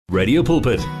Radio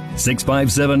Pulpit,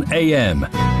 657 AM.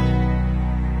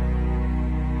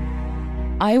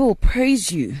 I will praise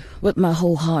you with my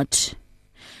whole heart.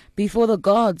 Before the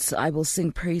gods, I will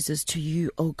sing praises to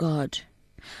you, O God.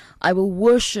 I will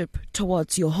worship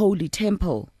towards your holy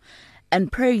temple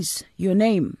and praise your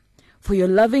name for your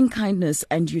loving kindness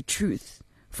and your truth,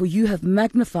 for you have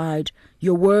magnified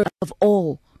your word of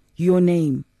all your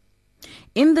name.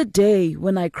 In the day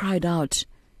when I cried out,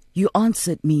 you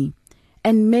answered me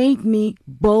and made me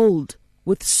bold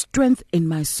with strength in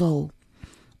my soul.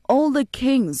 All the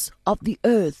kings of the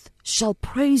earth shall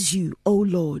praise you, O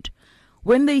Lord,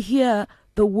 when they hear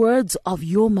the words of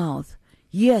your mouth.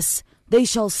 Yes, they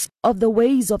shall sing of the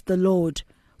ways of the Lord,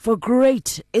 for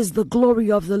great is the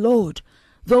glory of the Lord.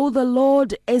 Though the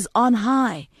Lord is on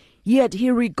high, yet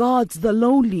he regards the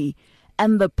lowly,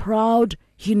 and the proud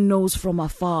he knows from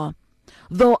afar.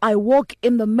 Though I walk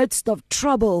in the midst of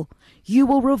trouble, you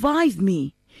will revive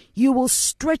me. You will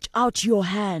stretch out your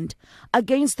hand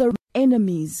against the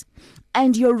enemies,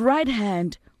 and your right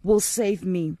hand will save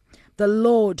me. The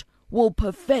Lord will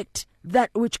perfect that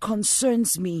which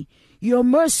concerns me. Your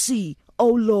mercy, O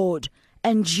Lord,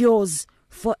 endures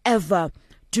forever.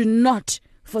 Do not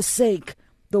forsake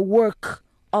the work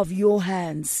of your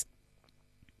hands.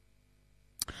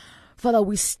 Father,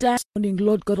 we stand,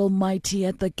 Lord God Almighty,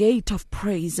 at the gate of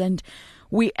praise, and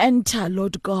we enter,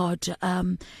 Lord God,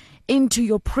 into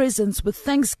your presence with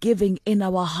thanksgiving in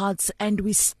our hearts, and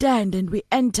we stand and we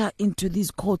enter into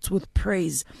these courts with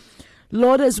praise.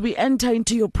 Lord, as we enter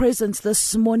into your presence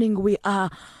this morning, we are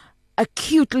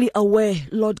acutely aware,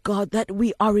 Lord God, that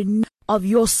we are in need of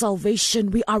your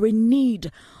salvation. We are in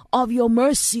need of your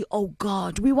mercy, O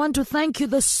God. We want to thank you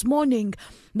this morning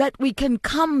that we can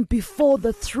come before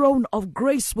the throne of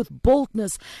grace with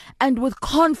boldness and with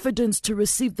confidence to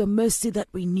receive the mercy that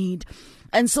we need.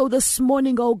 And so this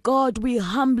morning, O God, we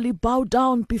humbly bow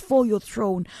down before your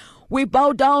throne. We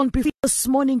bow down before you this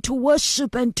morning to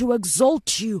worship and to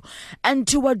exalt you and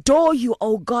to adore you,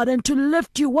 O God, and to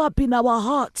lift you up in our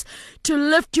hearts, to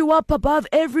lift you up above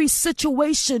every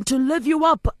situation, to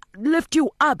lift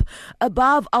you up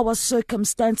above our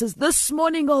circumstances. This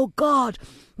morning, O God,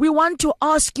 we want to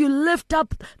ask you, lift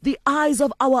up the eyes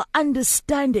of our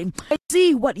understanding,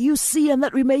 see what you see, and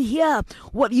that we may hear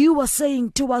what you are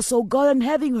saying to us, O God, and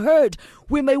having heard,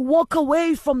 we may walk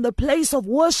away from the place of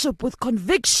worship with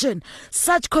conviction,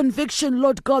 such conviction,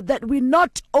 Lord God, that we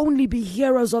not only be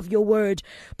hearers of your word,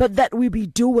 but that we be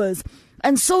doers.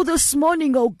 And so this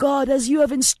morning, O God, as you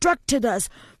have instructed us,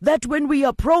 that when we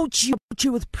approach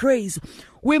you with praise,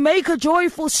 we make a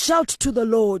joyful shout to the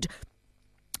Lord.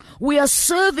 We are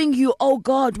serving you, O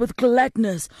God, with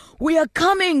gladness. We are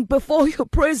coming before your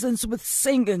presence with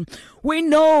singing. We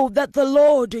know that the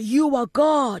Lord, you are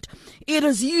God. It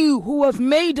is you who have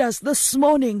made us this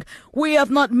morning. We have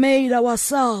not made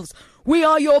ourselves. We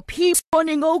are your people,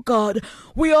 O God.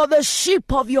 We are the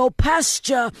sheep of your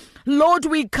pasture. Lord,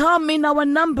 we come in our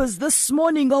numbers this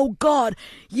morning, O God,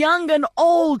 young and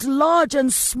old, large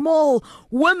and small,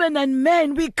 women and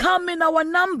men. We come in our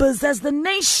numbers as the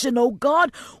nation, O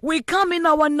God. We come in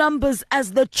our numbers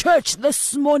as the church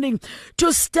this morning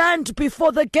to stand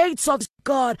before the gates of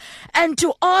God and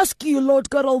to ask you, Lord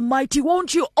God Almighty,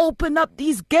 won't you open up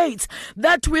these gates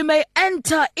that we may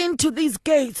enter into these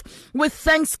gates with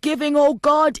thanksgiving, O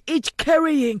God, each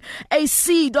carrying a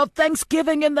seed of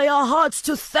thanksgiving in their hearts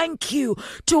to thank you,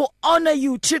 to honor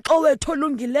you. Thixo wethu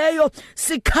olungileyo,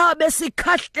 sikhabe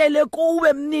sikhahlele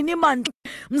kuwe mnini mandla,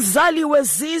 mzali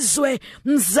wezizwe,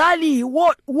 mzali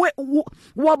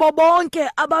wabo bonke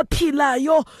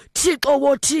abaphilayo. Thixo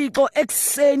wothixo,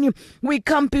 ekseni we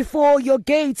come before your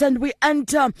gates and we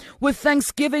enter with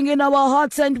thanksgiving in our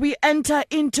hearts, and we enter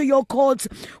into your courts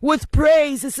with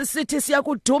praise. Sisithi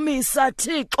siyakudumisa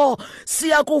Thixo,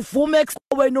 siyakuvuma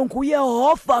wena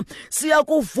nguYehova,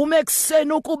 siyakuvuma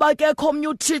ekseni ukuba kekho omnye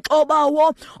uThixo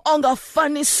bawo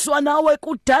ongafaniswa nawe.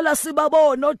 Kudala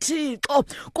sibabona uThixo,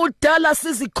 kudala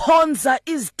sizikhonza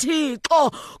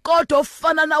izithixo, kodwa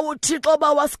ofana nawe uThixo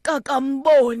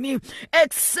bawasikakamboni.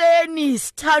 Ekseni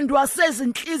sithandwa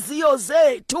sezinhliziyo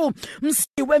zethu,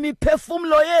 msiwe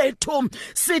miphefumulo yethu,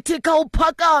 sithi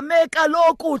khawuphakame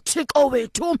kaloku Thixo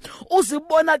wethu,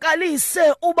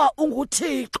 uzibonakalise uba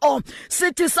unguThixo.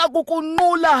 Sithi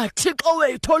sakukunqula Thixo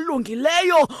wethu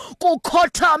olungileyo,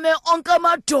 kukhothame onke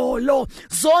amadolo,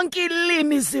 zonke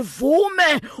ilimi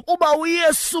zivume uba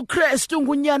uYesu Kristu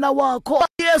ngunyana wakho,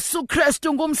 uYesu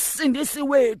Kristu ngumsindisi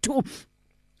wethu.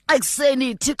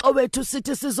 Ekseni Thixo wethu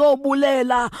sithi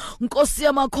sizobulela Nkosi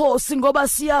yamakhosi ngoba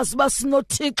siyazi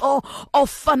basinothixo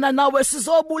ofana nawe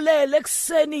sizobulela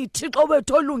ekseni Thixo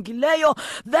wethu olungileyo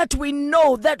that we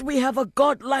know that we have a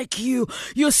God like you.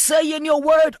 You say in your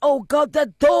word, oh God,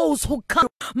 that those who come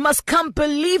must come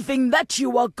believing that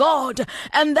you are God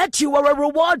and that you are a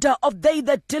rewarder of they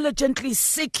that diligently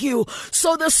seek you.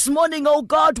 So this morning, oh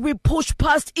God, we push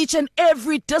past each and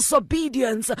every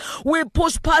disobedience. We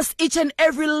push past each and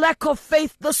every lack of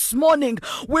faith this morning.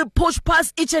 We push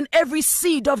past each and every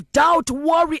seed of doubt,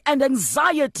 worry, and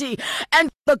anxiety, and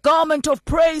the garment of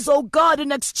praise, oh God,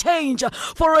 in exchange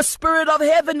for a spirit of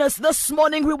heaviness. This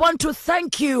morning, we want to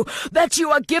thank you that you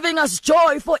are giving us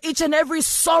joy for each and every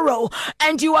sorrow,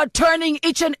 and you are turning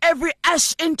each and every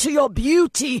ash into your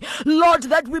beauty, Lord,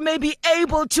 that we may be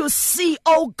able to see,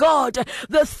 oh God,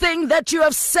 the thing that you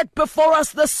have set before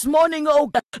us this morning, oh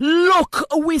God. Look,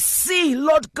 we see,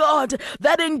 Lord God,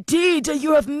 that indeed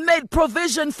you have made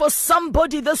provision for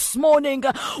somebody this morning.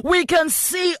 We can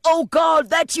see, oh God,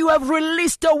 that you have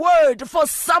released a word for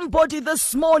somebody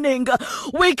this morning.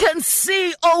 We can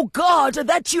see, oh God,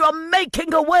 that you are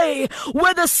making a way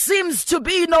where there seems to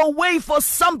be no way for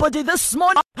somebody this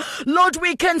morning. Lord,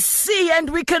 we can see and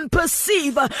we can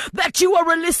perceive that you are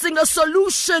releasing a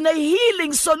solution, a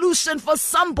healing solution for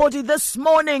somebody this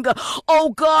morning. Oh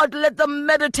God, let the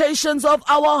meditations of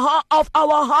our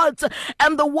hearts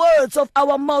and the words of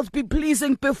our mouth be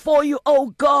pleasing before you,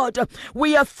 oh God.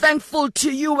 We are thankful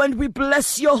to you and we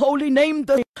bless your holy name.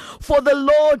 For the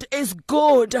Lord is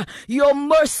good, your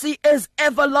mercy is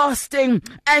everlasting,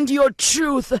 and your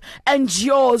truth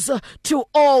endures to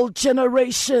all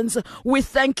generations. We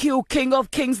thank you, King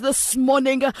of Kings, this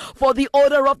morning for the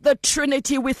order of the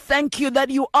Trinity. We thank you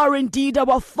that you are indeed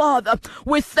our Father.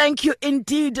 We thank you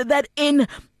indeed that in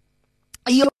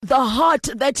the heart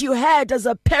that you had as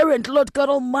a parent, Lord God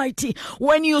Almighty,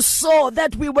 when you saw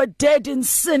that we were dead in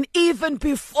sin, even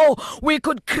before we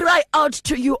could cry out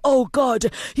to you, oh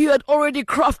God, you had already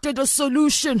crafted a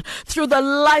solution through the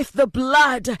life, the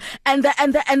blood, and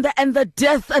the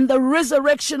death and the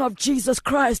resurrection of Jesus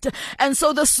Christ. And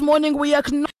so this morning we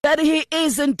acknowledge that he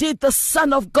is indeed the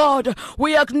Son of God.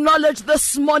 We acknowledge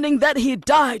this morning that he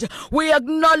died. We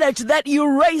acknowledge that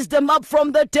you raised him up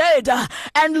from the dead.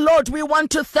 And Lord, we want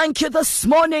to thank you this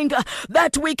morning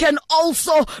that we can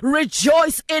also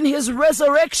rejoice in his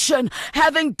resurrection,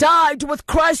 having died with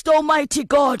Christ Almighty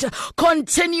God,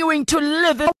 continuing to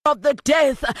live in the power of the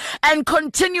death and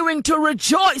continuing to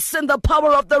rejoice in the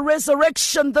power of the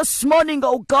resurrection this morning,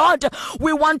 oh God.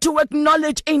 We want to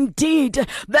acknowledge indeed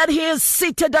that he is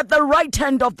seated at the right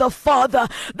hand of the Father,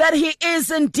 that he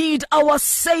is indeed our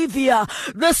Savior.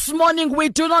 This morning we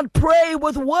do not pray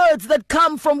with words that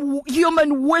come from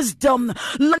human wisdom.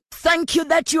 Lord, thank you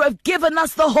that you have given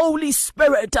us the Holy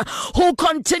Spirit who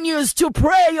continues to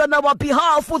pray on our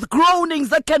behalf with groanings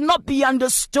that cannot be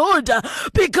understood,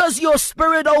 because your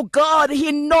Spirit, oh God,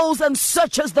 he knows and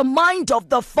searches the mind of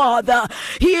the Father.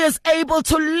 He is able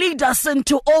to lead us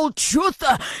into all truth.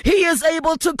 He is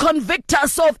able to convict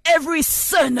us of every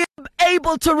sin,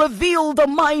 able to reveal the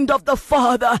mind of the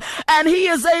Father, and he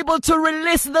is able to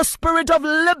release the spirit of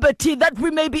liberty that we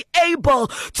may be able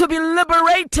to be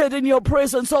liberated in your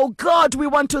presence. Oh God, we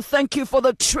want to thank you for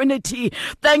the Trinity.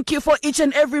 Thank you for each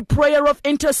and every prayer of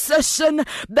intercession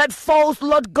that falls,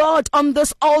 Lord God, on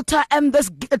this altar and this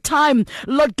time.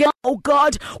 Lord God, oh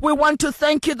God, we want to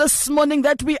thank you this morning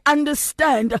that we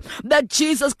understand that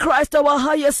Jesus Christ, our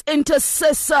highest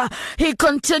intercessor, he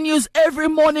continues every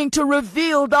morning to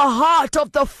reveal the heart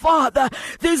of the Father.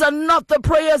 These are not the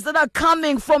prayers that are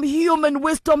coming from human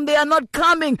wisdom. They are not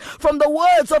coming from the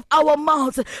words of our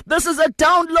mouths. This is a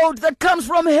download that comes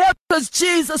from heaven, because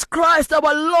Jesus Christ, our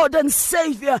Lord and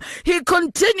Savior, he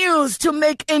continues to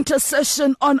make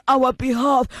intercession on our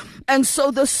behalf. And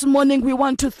so this morning we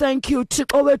want to thank you,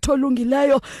 Thixo wethu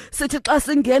olungileyo. Sithi xa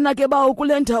singena ke bawo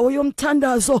kule ndawo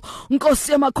yomthandazo,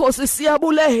 Nkosi yamakhosi,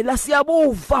 siyabulela,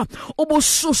 siyabuva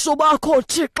ubushushu bakho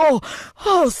Thixo.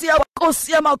 Oh,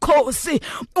 Nkosi yamakhosi,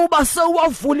 uba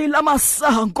sewavulile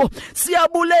amasango.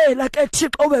 Siyabulela ke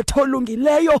Thixo wethu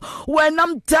olungileyo, wena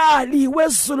mdali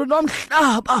wezulu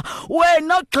nomhlaba,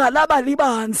 wena ogxalaba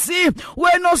libanzi,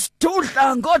 wena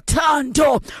osidudla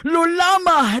ngothando,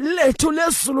 lulama lethu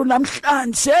lezulu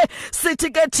namhlanje.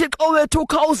 Sithi ke Thixo wethu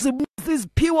khawuzibuza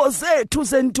iziphiwo zethu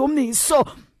zendumiso.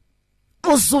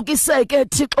 Uzukiseke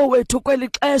Thixo wethu kweli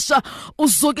xesha,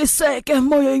 uzukiseke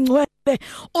Moya Oyingcwele uphakade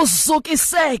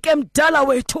uzukiseke mdala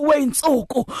wethu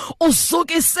weinsuku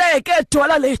uzukiseke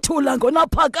dwala lethu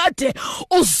langonaphakade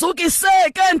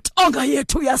uzukiseke ntonga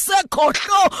yethu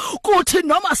yasekhohlo kuthi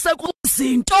noma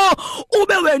sekuzinto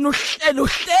ube wena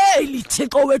uhleli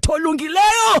Thixo wethu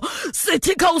olungileyo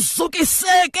sithi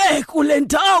khawuzukiseke kule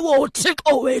ndawo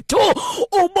Thixo wethu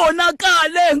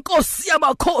ubonakale Nkosi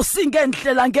yamakhosi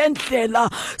ngendlela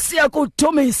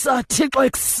siyakudumisa Thixo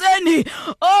ekseni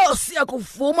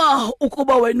siyakuvuma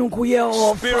ukuba wena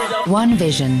unguyehova. One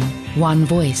vision, one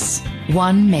voice,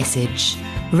 one message.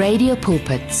 Radio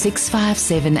Pulpit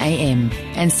 657 AM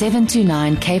and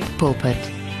 729 Cape Pulpit,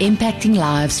 impacting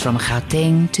lives from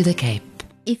Gauteng to the Cape.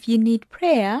 If you need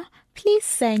prayer, please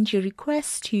send your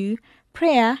request to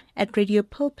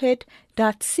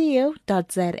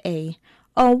prayer@radiopulpit.co.za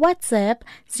or WhatsApp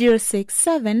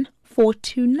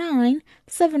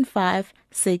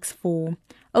 067-429-7564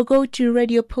 or go to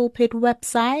Radio Pulpit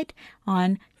website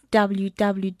on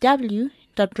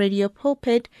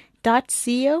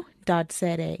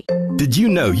www.radiopulpit.co.za. Did you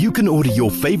know you can order your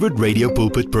favorite Radio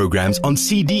Pulpit programs on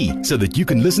CD so that you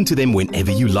can listen to them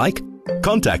whenever you like?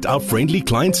 Contact our friendly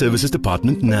client services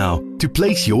department now to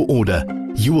place your order.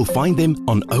 You will find them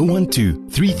on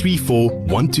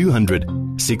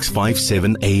 012-334-1200,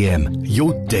 657 AM,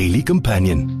 your daily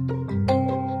companion.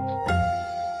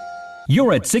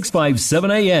 You're at 657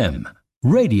 AM.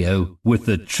 Radio with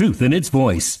the truth in its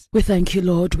voice. We thank you,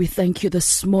 Lord. We thank you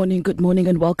this morning. Good morning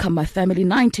and welcome, my family.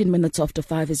 19 minutes after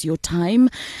 5 is your time.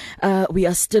 We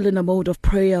are still in a mode of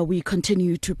prayer. We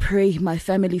continue to pray, my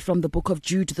family, from the book of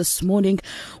Jude this morning.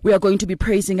 We are going to be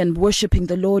praising and worshiping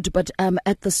the Lord, but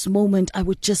at this moment, I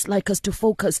would just like us to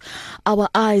focus our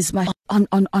eyes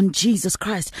on Jesus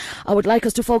Christ. I would like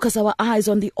us to focus our eyes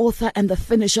on the author and the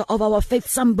finisher of our faith.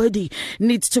 Somebody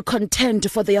needs to contend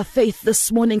for their faith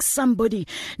this morning. Somebody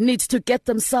needs to get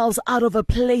themselves out of a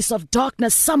place of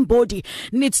darkness. Somebody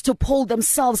needs to pull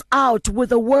themselves out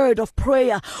with a word of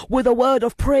prayer, with a word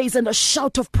of praise and a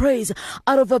shout of praise,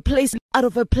 out of a place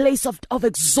of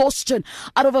exhaustion,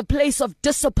 out of a place of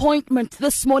disappointment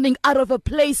this morning, out of a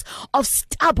place of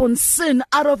stubborn sin,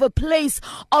 out of a place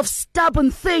of stubborn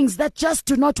things that just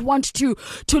do not want to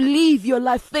leave your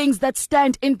life, things that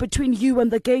stand in between you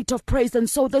and the gate of praise. And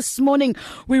so this morning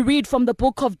we read from the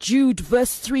book of Jude,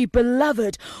 verse 3, Beloved,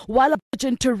 while I'm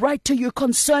urgent to write to you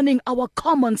concerning our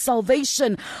common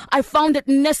salvation, I found it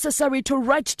necessary to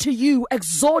write to you,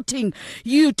 exhorting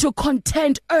you to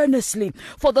contend earnestly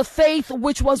for the faith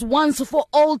which was once for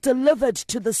all delivered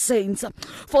to the saints.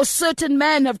 For certain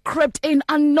men have crept in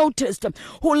unnoticed,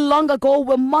 who long ago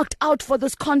were marked out for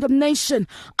this condemnation,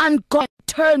 and God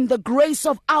turn the grace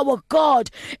of our God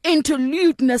into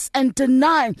lewdness and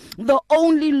deny the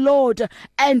only Lord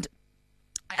and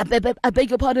I beg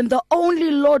your pardon, the only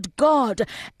Lord God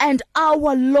and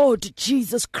our Lord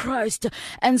Jesus Christ.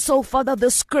 And so, Father,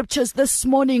 the scriptures this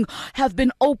morning have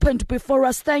been opened before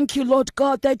us. Thank you, Lord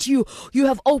God, that you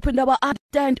have opened our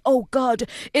understanding, oh God.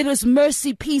 It is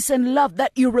mercy, peace, and love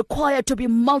that you require to be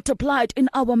multiplied in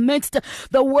our midst.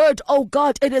 The word, oh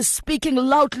God, it is speaking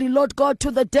loudly, Lord God, to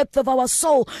the depth of our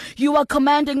soul. You are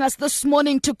commanding us this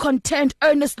morning to contend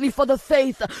earnestly for the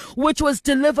faith which was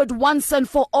delivered once and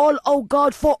for all, oh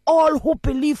God, for all who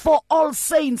believe, for all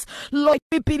saints. Lord,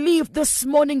 we believe this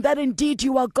morning that indeed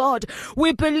you are God.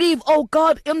 We believe, oh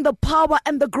God, in the power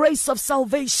and the grace of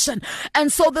salvation.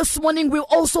 And so this morning we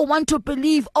also want to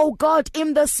believe, oh God,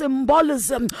 in the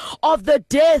symbolism of the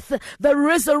death, the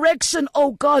resurrection,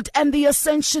 oh God, and the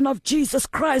ascension of Jesus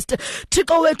Christ.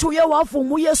 Thixo wethu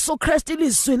uyawavuma uYesu Kristu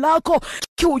ilizwi lakho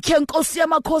kyukhe Nkosi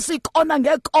yamakhosi ikona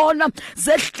ngekona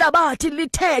zehlabathi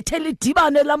lithethe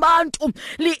lidibane labantu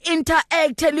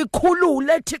li-interact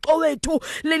likhulule Thixo wethu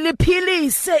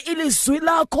liliphilise ilizwi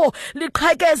lakho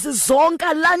liqhekeze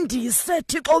zonke landise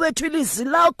Thixo wethu ilizwi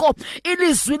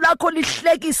lakho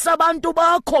lihlekisa abantu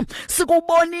bakho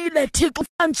sikubonile Thixo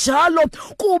kanjalo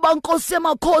kuba Nkosi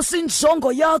yamakhosi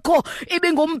injongo yakho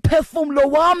ibingumphefumulo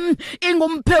wami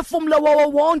ingumphefumulo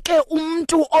wawo wonke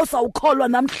umuntu ozawukholwa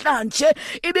namhlanje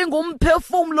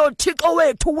ibingumphefumulo Thixo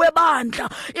wethu webandla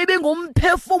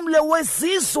ibingumphefumulo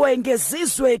wezizwe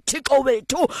ngezizwe Thixo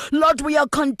wethu. Lord, we are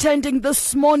contending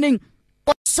this morning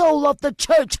for the soul of the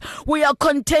church. We are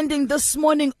contending this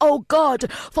morning, oh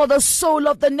God, for the soul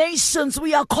of the nations.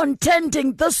 We are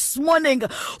contending this morning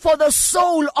for the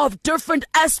soul of different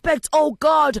aspects, oh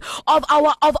God, of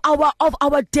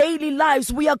our daily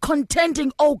lives. We are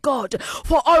contending, oh God,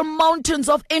 for our mountains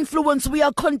of influence. We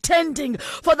are contending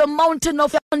for the mountain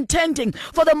of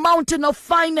for the mountain of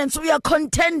finance. We are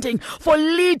contending for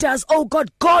leaders, oh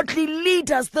God, godly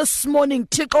leaders this morning,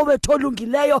 Thixo wethu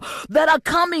olungileyo, that are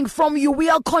coming from you you. We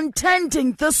are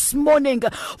contending this morning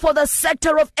for the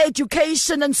sector of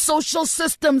education and social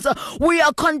systems. We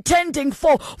are contending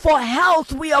for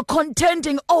health. We are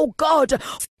contending, oh God,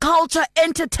 culture,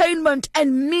 entertainment,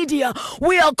 and media.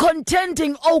 We are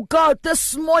contending, oh God,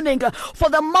 this morning for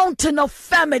the mountain of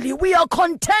family. We are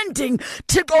contending,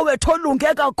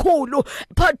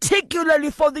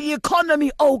 particularly for the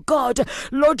economy, oh God.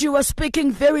 Lord, you are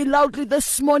speaking very loudly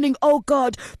this morning, oh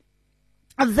God,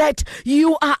 that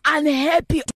you are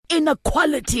unhappy.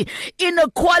 Inequality,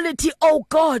 oh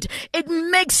God, it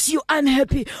makes you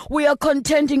unhappy. We are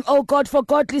contending, oh God, for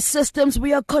godly systems.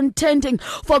 We are contending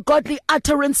for godly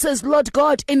utterances, Lord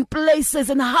God, in places,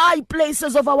 in high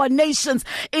places of our nations,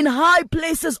 in high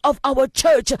places of our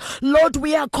church. Lord,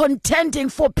 we are contending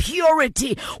for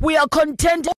purity. We are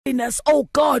contending, oh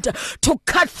God, to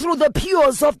cut through the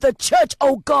pures of the church,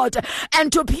 oh God,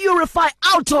 and to purify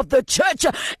out of the church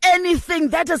anything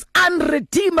that is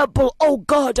unredeemable, oh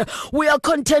God. We are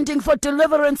contending for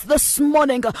deliverance this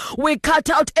morning. We cut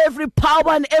out every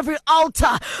power and every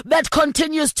altar that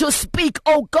continues to speak,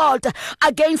 oh God,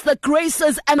 against the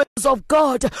graces and of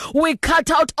God. We cut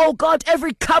out, oh God,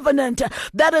 every covenant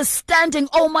that is standing,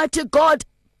 Almighty God,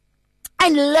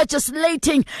 and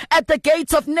legislating at the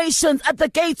gates of nations, at the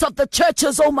gates of the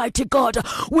churches, Almighty God.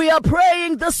 We are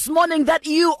praying this morning that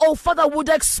you, oh Father, would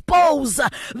expose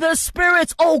the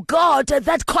spirits, oh God,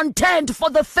 that contend for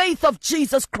the faith of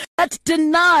Jesus Christ, that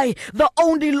deny the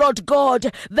only Lord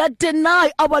God, that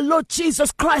deny our Lord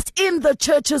Jesus Christ in the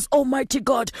churches, Almighty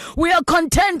God. We are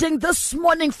contending this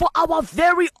morning for our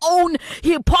very own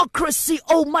hypocrisy,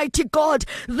 Almighty God.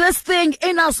 This thing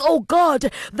in us, oh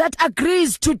God, that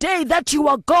agrees today that you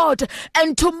are God,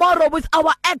 and tomorrow with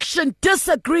our action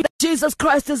disagree that Jesus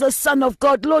Christ is a Son of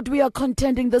God. Lord, we are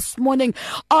contending this morning,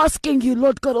 asking you,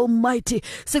 Lord God Almighty,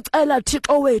 sicela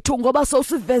Thixo wethu ngoba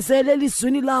sowusivezele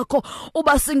elizwini lakho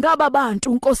uba singaba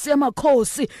bantu Nkosi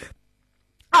yamakhosi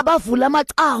abavula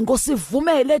amacango,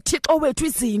 sivumele Thixo wethu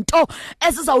izinto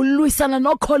ezizawulwisana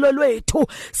nokholo lwethu,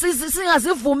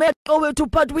 singazivumeli Thixo wethu,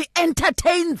 but we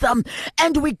entertain them,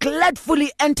 and we gladfully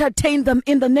entertain them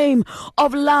in the name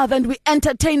of love, and we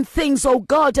entertain things, oh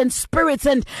God, and spirits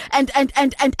and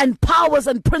powers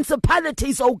and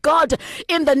principalities, oh God,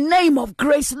 in the name of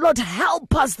grace. Lord,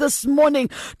 help us this morning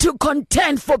to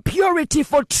contend for purity,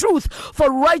 for truth, for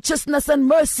righteousness and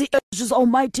mercy.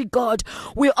 Almighty God,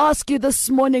 we ask you this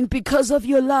morning, because of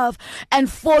your love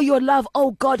and for your love, oh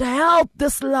God, help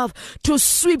this love to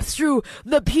sweep through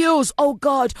the pews, oh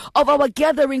God, of our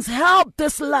gatherings. Help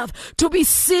this love to be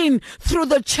seen through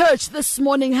the church this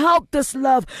morning. Help this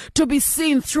love to be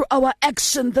seen through our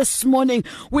action this morning.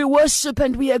 We worship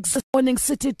and we exalt morning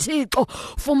city Thixo,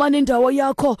 fumana indawo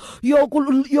yakho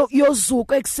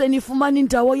yozuko ekseni, fumana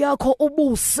indawo yakho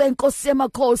ubuse Nkosi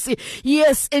yamakhosi.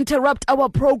 Yes, interrupt our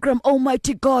program,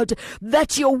 Almighty God,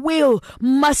 that your will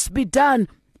must be done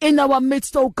in our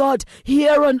midst, oh God,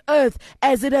 here on earth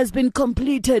as it has been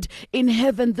completed in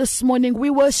heaven. This morning we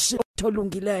worship.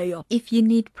 If you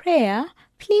need prayer,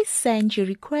 please send your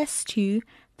request to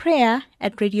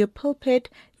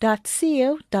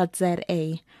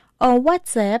prayer@radiopulpit.co.za or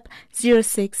WhatsApp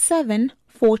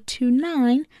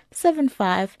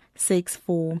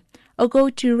 067-429-7564, or go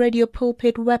to Radio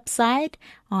Pulpit website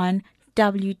on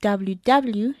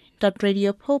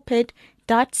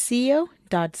www.radiopulpit.co.za.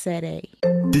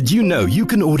 Did you know you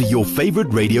can order your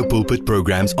favorite Radio Pulpit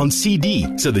programs on CD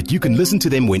so that you can listen to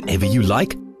them whenever you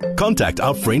like? Contact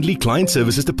our friendly client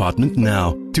services department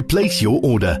now to place your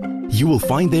order. You will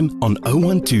find them on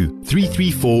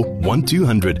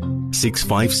 012-334-1200,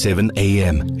 657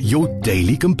 AM, your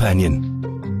daily companion.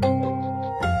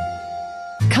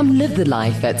 Come live the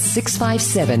life at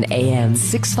 657 AM,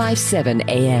 657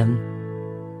 AM.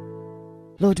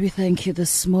 Lord, we thank you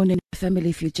this morning. Family,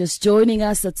 if you're just joining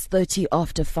us, it's 30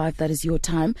 after 5. That is your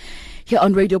time here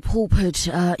on Radio Pulpit.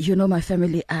 You know, my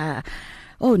family, oh,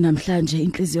 namhlanje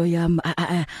inhliziyo yami,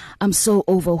 I'm so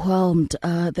overwhelmed.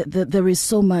 There is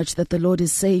so much that the Lord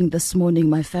is saying this morning,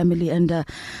 my family, and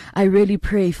I really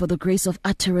pray for the grace of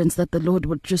utterance that the Lord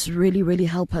would just really, really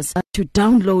help us to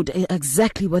download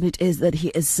exactly what it is that He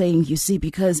is saying. You see,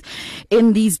 because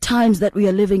in these times that we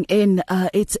are living in,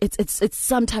 it's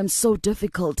sometimes so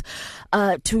difficult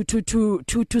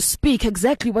to speak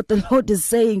exactly what the Lord is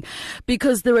saying,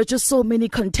 because there are just so many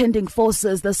contending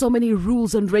forces. There's so many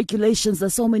rules and regulations.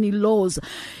 There's so many laws.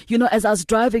 You know, as I was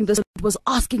driving this was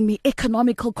asking me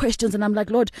economical questions, and I'm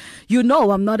like, Lord, you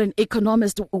know I'm not an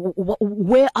economist.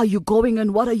 Where are you going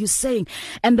and what are you saying?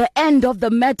 And the end of the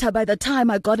matter, by the time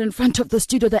I got in front of the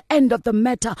studio, the end of the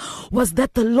matter was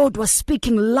that the Lord was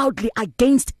speaking loudly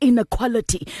against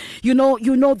inequality. You know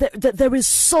that there is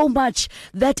so much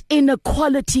that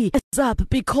inequality is up,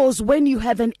 because when you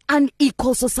have an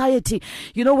unequal society,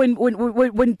 you know,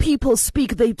 when people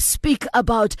speak, they speak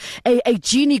about a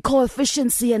Gini coefficient,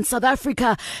 and South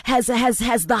Africa has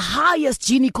the highest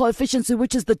Gini coefficient,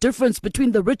 which is the difference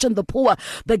between the rich and the poor,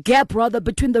 the gap rather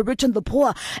between the rich and the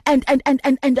poor. And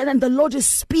the Lord is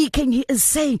speaking. He is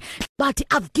saying, but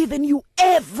I've given you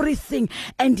everything,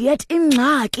 and yet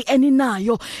ingxaki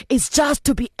eninayo is just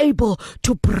to be able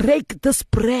to break this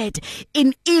bread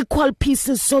in equal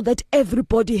pieces so that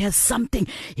everybody has something.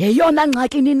 Yeyona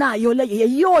ngxaki ninayo le,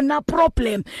 yeyona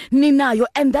problem ninayo,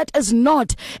 and that is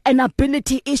not an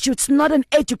ability issue. It's not an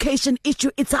education issue.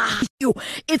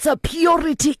 It's a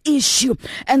purity issue.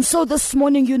 And so this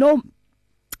morning, you know,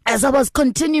 as I was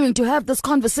continuing to have this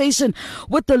conversation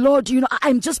with the Lord, you know,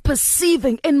 I'm just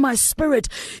perceiving in my spirit,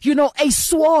 you know, a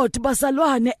sword,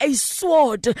 bazalwane, a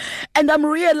sword. And I'm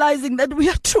realizing that we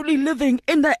are truly living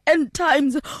in the end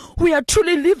times. We are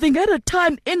truly living at a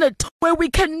time where we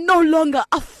can no longer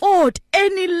afford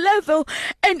any level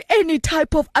and any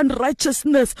type of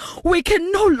unrighteousness. We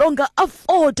can no longer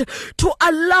afford to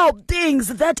allow things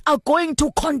that are going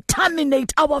to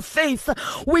contaminate our faith.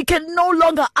 We can no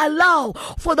longer allow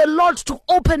for the Lord to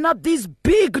open up these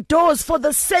big doors for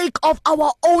the sake of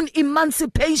our own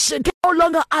emancipation. We can no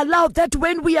longer allow that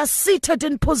when we are seated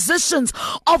in positions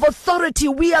of authority,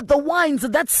 we are the ones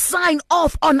that sign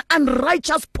off on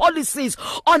unrighteous policies,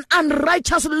 on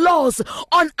unrighteous laws,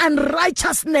 on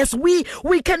unrighteousness. We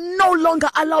can no longer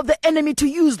allow the enemy to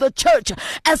use the church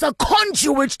as a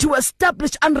conduit to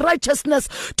establish unrighteousness,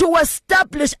 to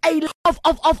establish a life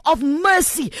of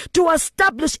mercy, to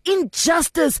establish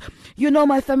injustice. You know,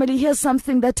 my family, here's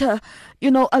something that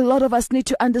you know, a lot of us need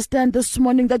to understand this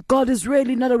morning, that God is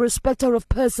really not a respecter of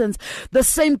persons. The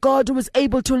same God who is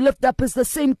able to lift up is the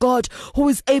same God who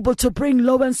is able to bring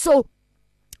low. And so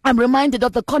I'm reminded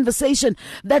of the conversation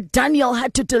that Daniel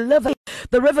had to deliver,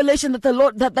 the revelation that the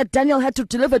Lord, that Daniel had to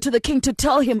deliver to the king, to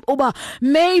tell him, Oba,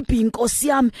 maybe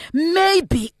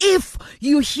if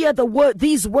you hear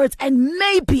these words, and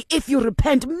maybe if you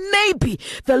repent, maybe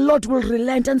the Lord will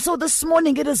relent. And so this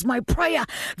morning it is my prayer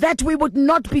that we would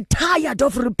not be tired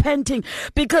of repenting,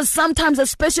 because sometimes,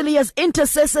 especially as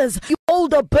intercessors, you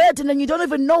hold a burden and you don't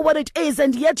even know what it is,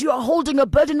 and yet you are holding a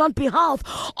burden on behalf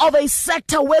of a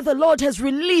sector where the Lord has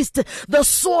released the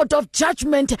sword of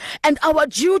judgment, and our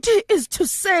duty is to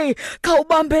say,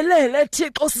 Khawubambelele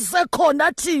Thixo,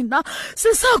 sisekhona thina,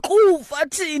 sisakuva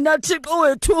thina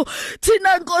Thixo wethu,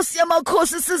 thina Nkosi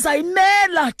yamakhosi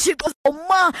sizayimela Thixo,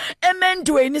 uma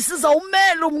emendweni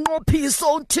sizawumela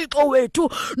umnqophiso Thixo wethu,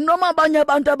 noma abanye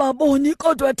abantu ababoni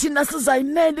kodwa thina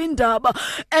sizayimela indaba.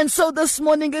 And so this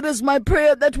morning it is my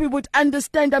prayer that we would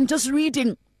understand. I'm just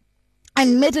reading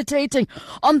and meditating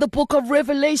on the book of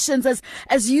Revelations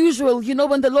as usual. You know,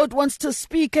 when the Lord wants to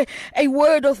speak a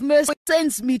word of mercy, He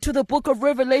sends me to the book of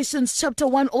Revelations chapter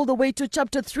 1 all the way to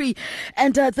chapter 3.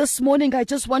 And this morning I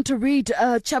just want to read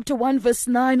chapter 1 verse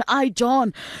 9. I,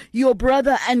 John, your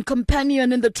brother and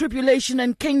companion in the tribulation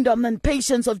and kingdom and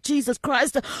patience of Jesus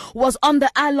Christ, was on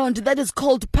the island that is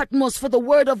called Patmos for the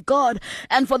word of God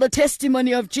and for the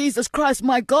testimony of Jesus Christ,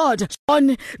 my God.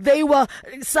 They were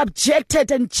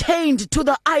subjected and chained to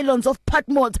the islands of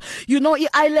Patmos. You know, the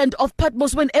island of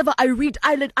Patmos, whenever I read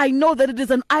island, I know that it is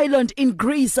an island in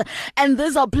Greece. And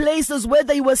these are places where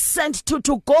they were sent to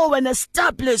go and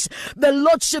establish the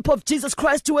lordship of Jesus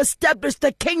Christ, to establish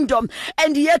the kingdom.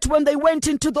 And yet when they went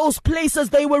into those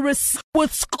places, they were received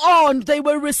with scorn, they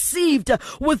were received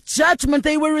with judgment,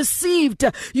 they were received,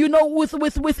 you know,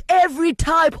 with every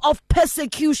type of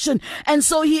persecution. And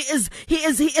so he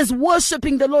is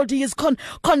worshiping the Lord. He is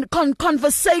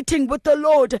conversating with the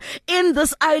Lord in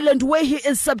this island where he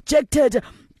is subjected.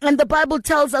 And the Bible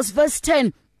tells us, verse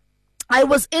 10, I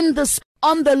was in this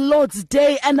on the Lord's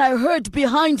day, and I heard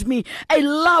behind me a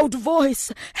loud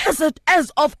voice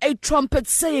as of a trumpet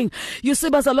saying, you see,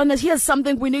 Bazalwane, here's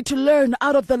something we need to learn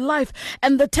out of the life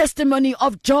and the testimony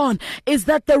of John, is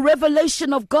that the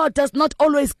revelation of God does not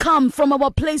always come from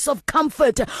our place of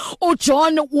comfort. Oh,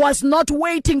 John was not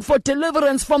waiting for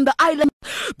deliverance from the island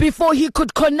before he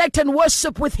could connect and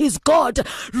worship with his God.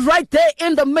 Right there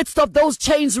in the midst of those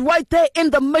chains, right there in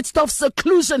the midst of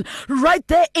seclusion, right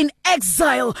there in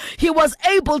exile, he was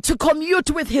was able to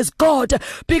commute with his God,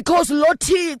 because lo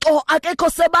Thixo akekho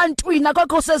sebantwini,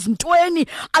 akekho sezintweni,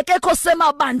 akekho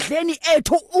semabandleni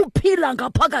ethu, uphila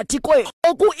ngaphakathi kwethu.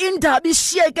 Indaba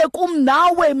ishiyeke kum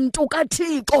nawe mntu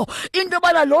kaThixo, into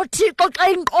yobana lo Thixo xa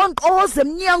inkqonkqoza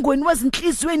emnyangweni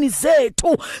wezintliziyweni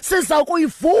zethu, siza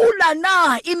kuyivula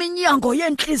na iminyango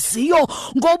yentliziyo,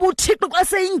 ngoba uThixo xa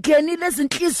seyingenile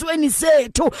ezintliziyweni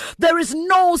zethu, there is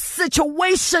no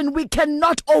situation we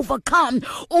cannot overcome.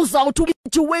 Uzawuthi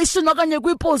situation okanye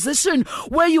kwi-position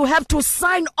where you have to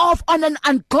sign off on an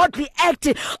ungodly act,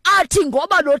 athi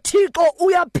ngoba lo Thixo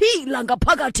uyaphila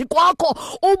ngaphakathi kwakho,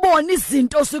 ubone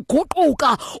izinto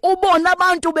siguquka, ubone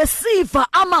abantu besiva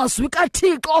amazwi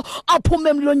kaThixo aphume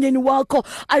emlonyeni wakho.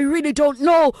 I really don't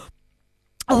know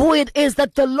who it is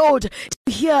that the Lord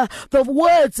hear the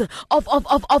words of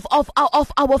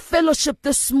our fellowship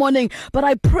this morning, but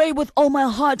I pray with all my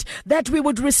heart that we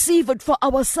would receive it for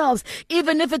ourselves,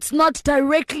 even if it's not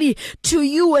directly to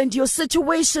you and your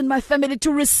situation, my family,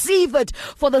 to receive it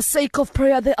for the sake of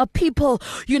prayer. There are people,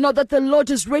 that the Lord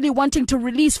is really wanting to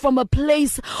release from a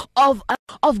place of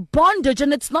bondage,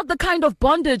 and it's not the kind of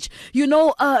bondage,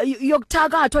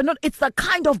 it's the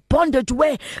kind of bondage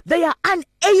where they are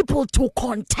unable to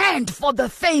contend for the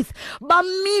faith, but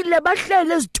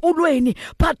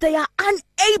they are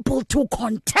unable to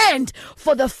contend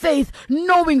for the faith,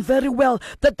 knowing very well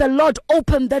that the Lord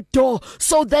opened that door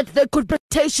so that there could be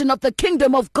protection of the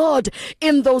kingdom of God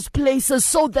in those places,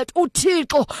 so that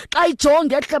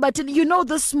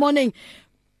this morning,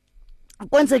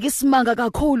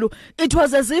 it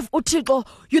was as if Uthixo,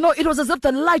 it was as if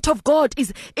the light of God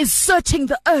is searching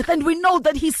the earth, and we know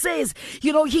that he says,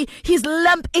 his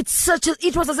lamp,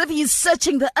 it was as if he is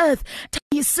searching the earth.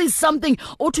 He sees something,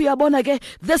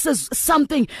 this is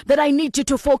something that I need you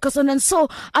to focus on. And so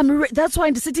that's why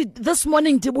in the city this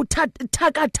morning,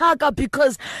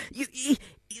 because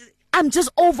I'm just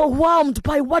overwhelmed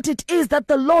by what it is that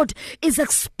the Lord is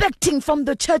expecting from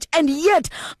the church. And yet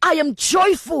I am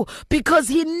joyful because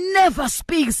he never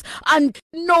speaks and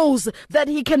knows that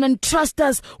he can entrust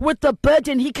us with the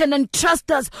burden. He can entrust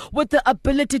us with the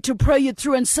ability to pray it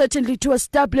through, and certainly to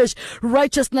establish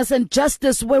righteousness and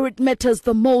justice where it matters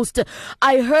the most.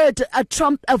 I heard a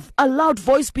loud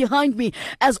voice behind me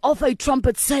as of a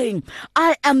trumpet saying,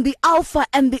 I am the Alpha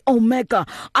and the Omega.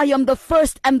 I am the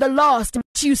first and the last.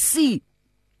 You see,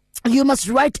 you must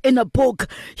write in a book.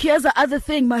 Here's the other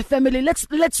thing, my family.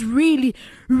 Let's really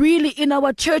in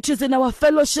our churches, in our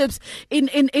fellowships, in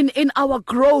our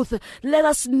growth, let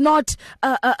us not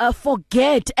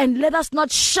forget, and let us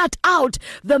not shut out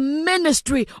the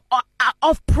ministry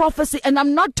of prophecy. And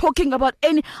I'm not talking about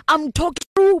I'm talking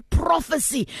true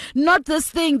prophecy, not this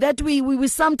thing that we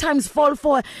sometimes fall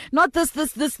for, not this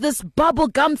bubble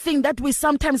gum thing that we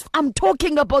sometimes. I'm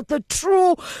talking about the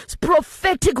true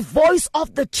prophetic voice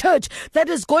of the church that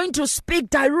is going to speak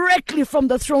directly from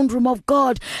the throne room of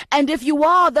God. And if you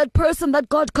are that person that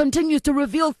God continues to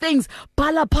reveal things,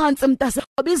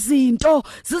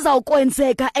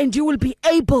 and you will be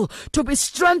able to be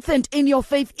strengthened in your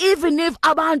faith, even if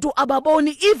abantu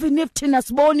ababoni, even if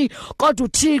tinasboni, God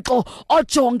uThixo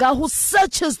ojonga, who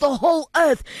searches the whole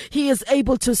earth, he is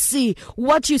able to see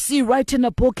what you see. Write in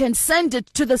a book and send it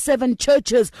to the 7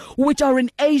 churches which are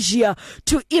in Asia,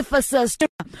 to Ephesus,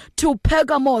 to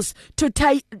Pergamos, to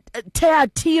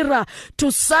Thyatira,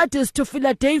 to Sardis, to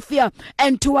Philadelphia,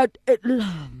 and to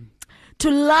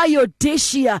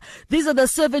Laodicea. These are the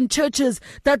 7 churches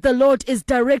that the Lord is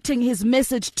directing his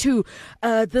message to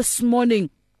this morning.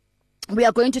 We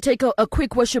are going to take a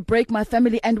quick worship break, my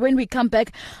family, and when we come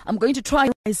back, I'm going to try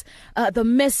the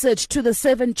message to the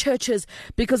 7 churches,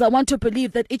 because I want to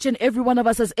believe that each and every one of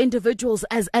us as individuals,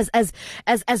 as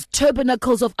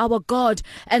tabernacles of our God,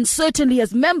 and certainly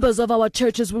as members of our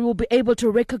churches, we will be able to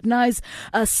recognize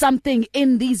something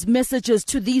in these messages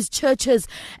to these churches,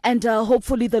 and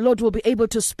hopefully the Lord will be able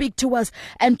to speak to us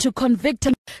and to convict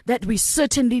us that we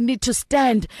certainly need to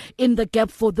stand in the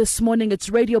gap for this morning. It's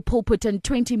Radio Pulpit, and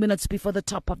 20 minutes before the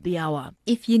top of the hour.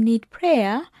 If you need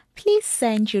prayer, please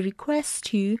send your request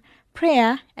to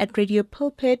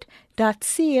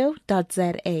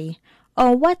prayer@radiopulpit.co.za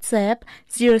or WhatsApp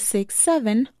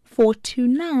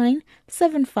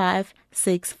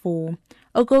 067-429-7564,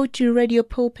 or go to Radio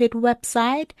Pulpit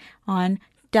website on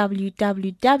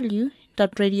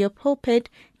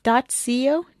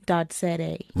www.radiopulpit.co.za.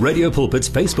 Radio Pulpit's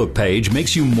Facebook page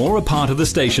makes you more a part of the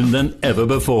station than ever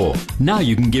before. Now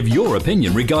you can give your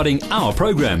opinion regarding our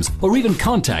programs or even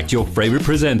contact your favorite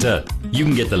presenter. You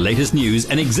can get the latest news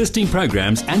and existing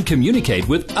programs and communicate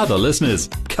with other listeners.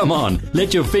 Come on,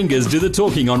 let your fingers do the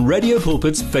talking on Radio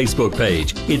Pulpit's Facebook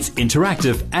page. It's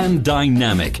interactive and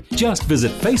dynamic. Just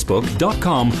visit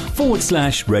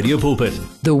facebook.com/Radio Pulpit.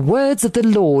 The words of the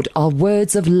Lord are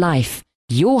words of life.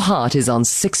 Your heart is on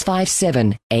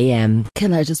 657 AM.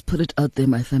 Can I just put it out there,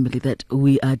 my family, that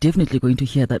we are definitely going to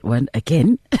hear that one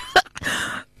again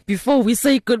before we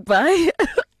say goodbye.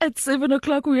 At 7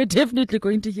 o'clock, we are definitely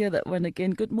going to hear that one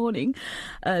again. Good morning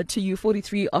to you.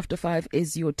 43 after 5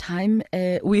 is your time.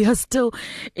 We are still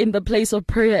in the place of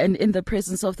prayer and in the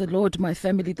presence of the Lord, my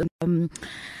family.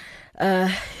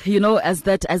 As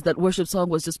that worship song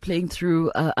was just playing through,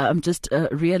 I'm just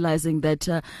realizing that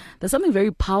there's something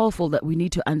very powerful that we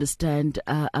need to understand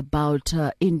about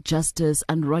injustice,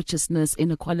 unrighteousness,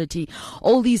 inequality,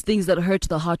 all these things that hurt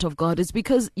the heart of God. Is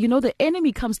because, the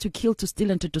enemy comes to kill, to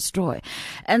steal, and to destroy.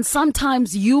 And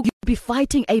sometimes you be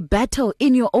fighting a battle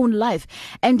in your own life,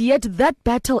 and yet that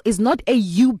battle is not a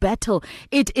you battle.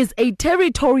 It is a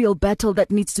territorial battle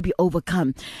that needs to be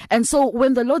overcome. And so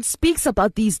when the Lord speaks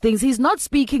about these things, He's not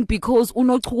speaking because or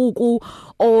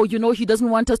He doesn't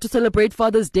want us to celebrate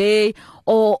Father's Day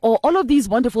or all of these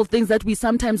wonderful things that we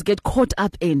sometimes get caught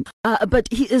up in. But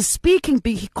He is speaking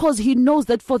because He knows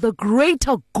that for the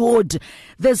greater good,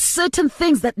 there's certain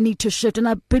things that need to shift. And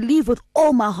I believe with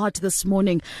all my heart this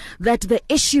morning that the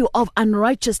issue of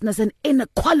unrighteousness and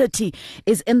inequality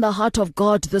is in the heart of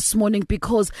God this morning,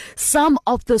 because some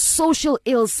of the social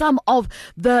ills, some of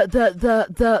the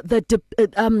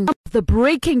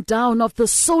breaking down of the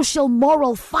social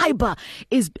moral fiber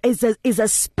is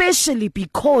especially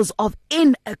because of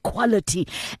inequality.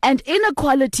 And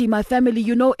inequality, my family,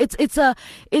 it's a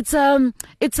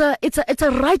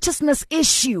righteousness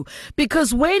issue,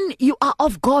 because when you are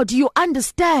of God, you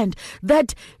understand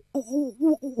that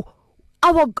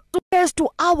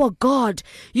our God,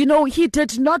 He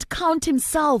did not count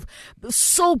Himself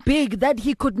so big that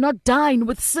He could not dine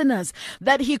with sinners,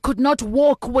 that He could not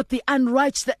walk with the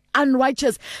unrighteous,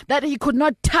 that He could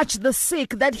not touch the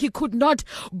sick, that He could not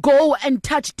go and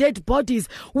touch dead bodies.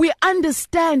 We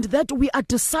understand that we are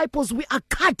disciples. We are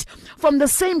cut from the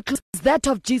same class as that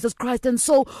of Jesus Christ. And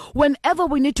so whenever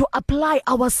we need to apply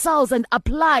ourselves and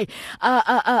apply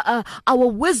our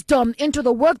wisdom into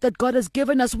the work that God has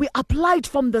given us, we apply it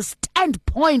from the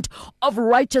standpoint of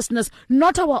righteousness,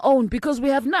 not our own, because we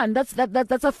have none. That's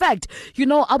a fact.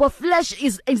 Our flesh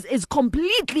is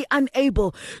completely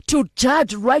unable to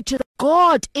judge righteousness.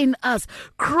 God in us,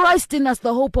 Christ in us,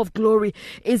 the hope of glory,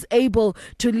 is able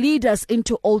to lead us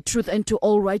into all truth and to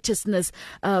all righteousness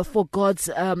for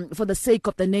the sake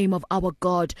of the name of our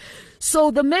God. So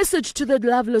the message to the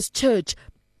Loveless Church.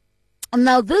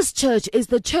 Now, this church is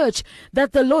the church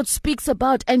that the Lord speaks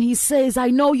about, and He says, I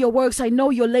know your works, I know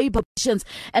your labor patience,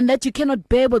 and that you cannot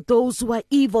bear with those who are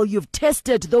evil. You've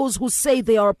tested those who say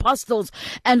they are apostles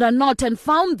and are not, and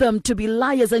found them to be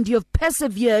liars, and you have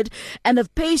persevered and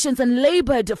have patience and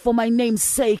labored for my name's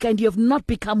sake, and you have not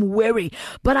become weary.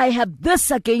 But I have this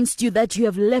against you, that you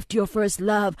have left your first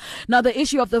love. Now, the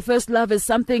issue of the first love is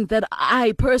something that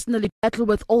I personally battle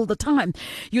with all the time.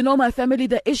 My family,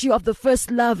 the issue of the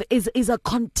first love is a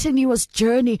continuous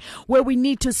journey where we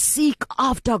need to seek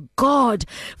after God,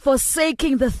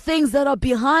 forsaking the things that are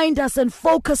behind us and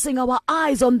focusing our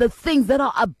eyes on the things that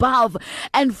are above,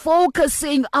 and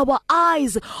focusing our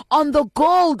eyes on the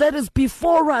goal that is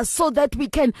before us, so that we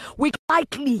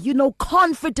lightly,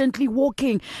 confidently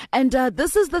walking. And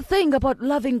this is the thing about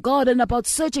loving God and about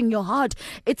searching your heart.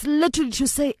 It's literally to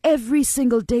say every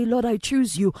single day, Lord, I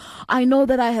choose you. I know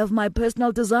that I have my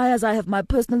personal desires, I have my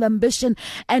personal ambition,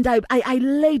 and I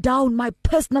lay down my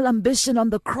personal ambition on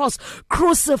the cross.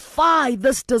 Crucify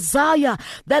this desire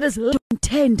that is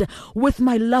contend with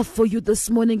my love for you this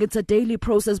morning. It's a daily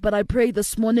process, but I pray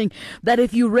this morning that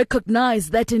if you recognize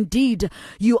that indeed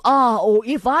you are, or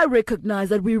if I recognize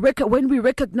that when we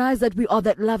recognize that we are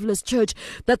that loveless church,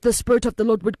 that the Spirit of the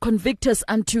Lord would convict us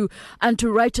unto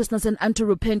righteousness and unto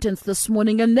repentance this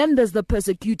morning. And then there's the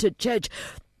persecuted church.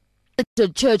 The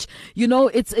church,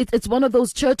 it's one of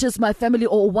those churches, my family,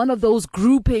 or one of those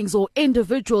groupings or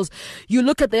individuals. You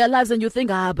look at their lives and you think,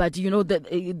 but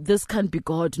that this can't be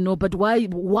God. No, but why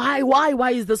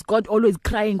is this God always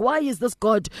crying? Why is this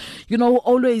God,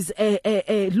 always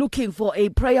looking for a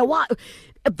prayer? Why?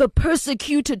 the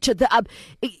persecuted church.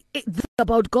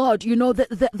 About God, you know,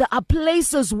 there are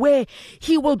places where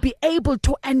He will be able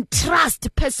to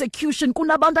entrust persecution.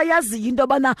 Kunabantu ayaziyo into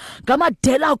yobana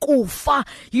ngamadela kufa,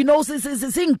 you know,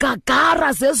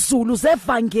 zingagara zezulu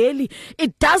zevangeli.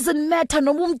 It doesn't matter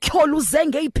noma umtyholo uze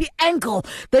ngeyiphi angle,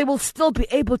 they will still be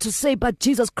able to say, but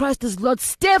Jesus Christ is Lord.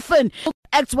 Stephen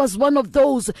Acts was one of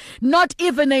those. Not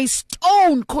even a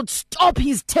stone could stop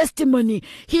his testimony.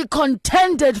 He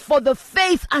contended for the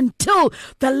faith until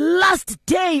the last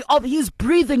day of his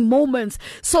breathing moments.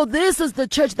 So this is the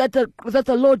church that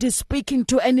the Lord is speaking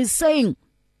to, and is saying,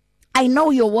 I know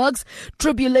your works,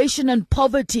 tribulation and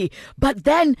poverty, but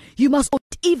then you must,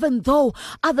 even though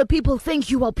other people think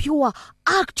you are pure,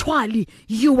 actually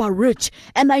you are rich.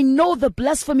 And I know the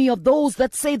blasphemy of those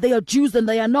that say they are Jews and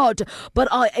they are not, but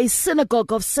are a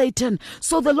synagogue of Satan.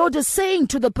 So the Lord is saying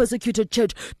to the persecuted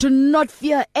church, do not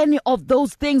fear any of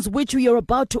those things which we are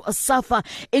about to suffer.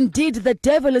 Indeed, the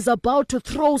devil is about to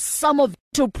throw some of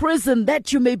to prison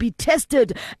that you may be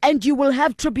tested, and you will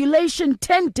have tribulation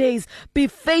 10 days. Be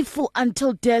faithful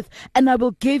until death, and I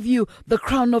will give you the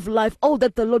crown of life. Oh,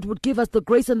 that the Lord would give us the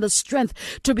grace and the strength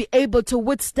to be able to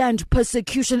withstand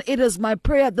persecution. It is my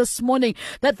prayer this morning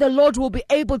that the Lord will be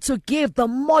able to give the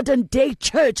modern day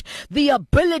church the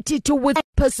ability to withstand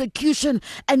persecution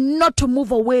and not to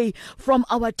move away from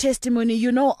our testimony.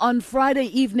 You know, on Friday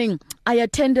evening, I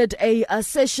attended a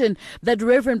session that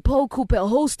Reverend Paul Cooper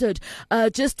hosted,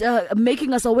 just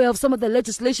making us aware of some of the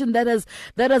legislation that has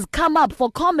come up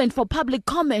for comment, for public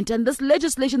comment. And this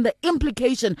legislation, the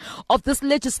implication of this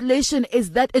legislation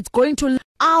is that it's going to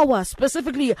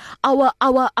specifically our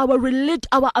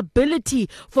ability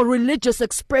for religious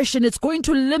expression. It's going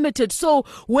to limit it. So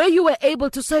where you were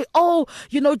able to say, oh,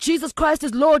 you know, Jesus Christ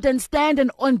is Lord, and stand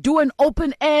and do an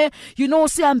open air, you know,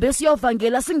 where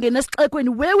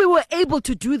we were able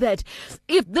to do that.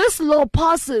 If this law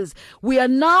passes, we are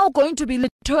now going to be in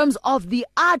terms of the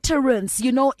utterance,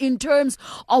 you know, in terms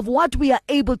of what we are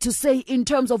able to say, in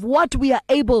terms of what we are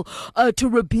able to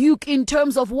rebuke, in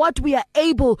terms of what we are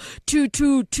able to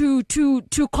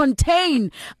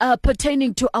contain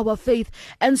pertaining to our faith.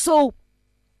 And so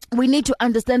we need to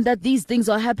understand that these things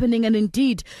are happening, and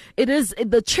indeed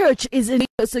the church is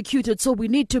persecuted, so we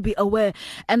need to be aware,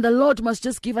 and the Lord must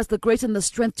just give us the grace and the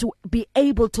strength to be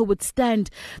able to withstand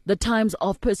the times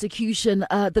of persecution.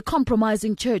 The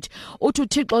compromising church.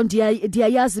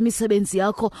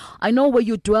 I know where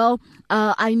you dwell.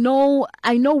 I know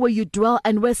where you dwell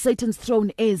and where Satan's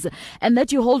throne is, and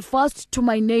that you hold fast to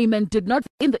my name and did not,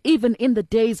 even in the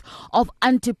days of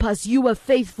Antipas, you were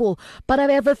faithful. But I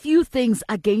have a few things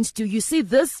against you. You see,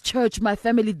 this church, my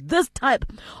family, this type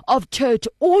of church,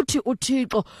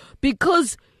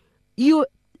 because you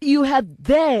have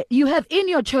in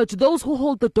your church those who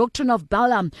hold the doctrine of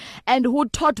Balaam and who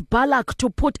taught Balak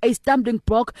to put a stumbling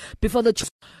block before the church.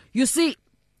 You see,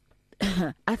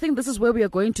 I think this is where we are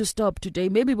going to stop today.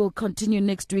 Maybe we'll continue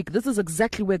next week. This is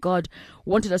exactly where God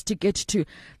wanted us to get to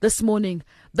this morning.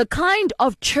 The kind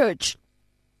of church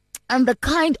and the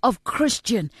kind of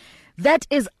Christian that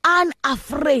is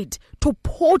unafraid to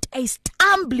put a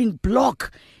stumbling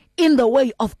block in the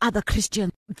way of other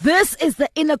Christians. This is the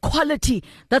inequality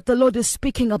that the Lord is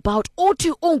speaking about.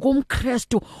 Uthi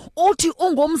ungumKristu, uthi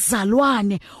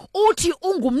ungumzalwane, uthi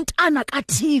ungumntana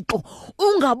kaThixo,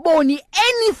 ungaboni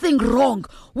anything wrong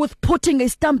with putting a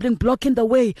stumbling block in the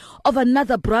way of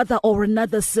another brother or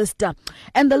another sister.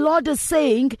 And the Lord is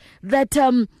saying that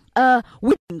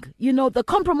the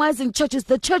compromising church is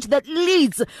the church that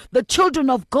leads the children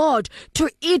of God to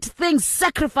eat things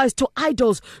sacrificed to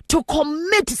idols, to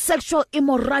commit sexual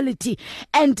immorality.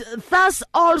 And thus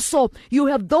also you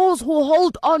have those who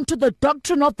hold on to the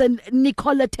doctrine of the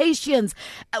Nicolaitans,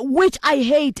 which I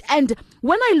hate. And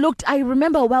when I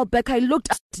remember a while back, I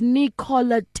looked at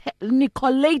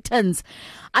Nicolaitans.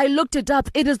 I looked it up.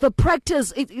 It is the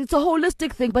practice. It's a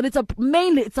holistic thing, but it's a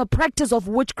practice of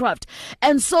witchcraft.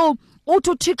 And so,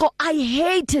 Otochiko, I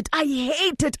hate it.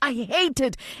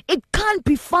 It can't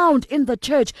be found in the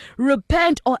church.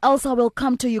 Repent, or else I will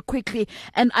come to you quickly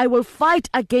and I will fight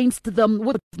against them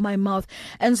with my mouth.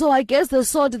 And so I guess the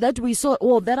sword that we saw,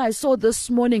 or that I saw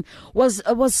this morning, was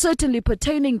certainly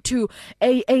pertaining to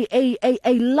a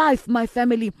life, my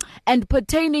family, and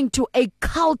pertaining to a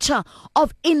culture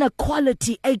of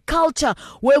inequality, a culture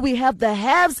where we have the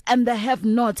haves and the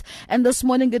have-nots. And this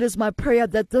morning it is my prayer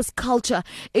that this culture,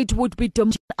 it would would be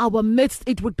demolished in our midst.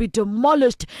 It would be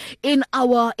demolished in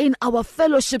our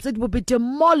fellowships. It would be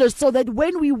demolished, so that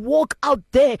when we walk out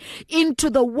there into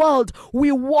the world,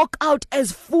 we walk out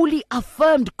as fully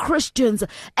affirmed Christians,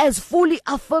 as fully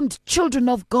affirmed children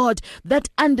of God that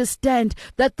understand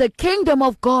that the kingdom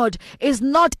of God is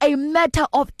not a matter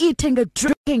of eating and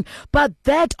drinking, but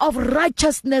that of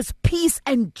righteousness, peace,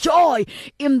 and joy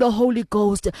in the Holy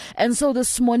Ghost. And so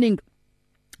this morning,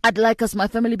 I'd like us, my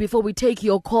family, before we take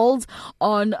your calls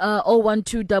on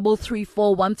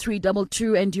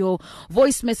 012-334-1322 and your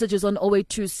voice messages on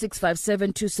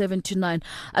 082-657-2729,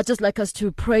 I'd just like us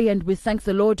to pray, and we thank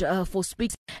the Lord for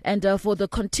speaking and for the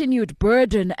continued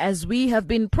burden as we have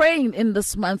been praying in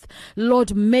this month.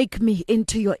 Lord, make me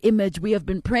into your image. We have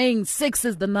been praying 6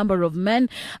 is the number of men.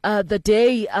 The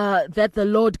day that the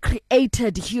Lord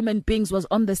created human beings was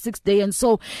on the 6th day. And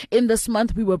so in this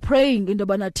month we were praying in the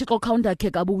Banatiko Counter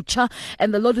Kekabu,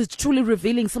 and the Lord is truly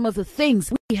revealing some of the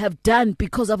things we have done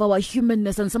because of our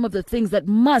humanness, and some of the things that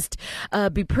must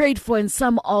be prayed for, and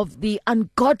some of the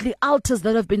ungodly altars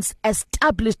that have been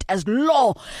established as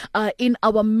law in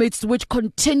our midst, which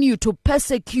continue to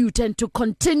persecute and to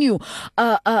continue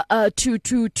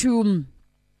to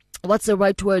what's the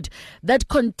right word? That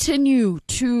continue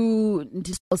to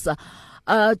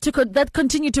that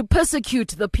continue to persecute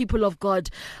the people of God,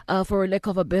 for a lack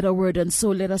of a better word. And so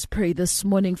let us pray this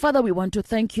morning. Father, we want to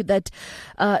thank you that,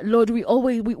 Lord, we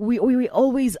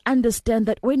always understand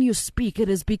that when you speak, it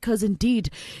is because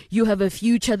indeed you have a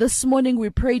future. This morning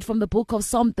we prayed from the book of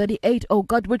Psalm 38, oh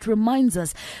God, which reminds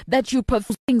us that you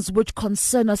perform things which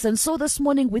concern us. And so this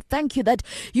morning we thank you that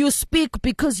you speak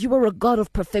because you are a God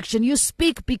of perfection. You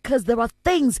speak because there are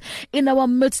things in our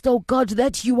midst, oh God,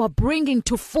 that you are bringing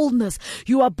to fullness.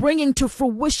 You are bringing to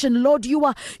fruition, Lord. You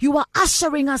are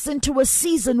ushering us into a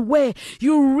season where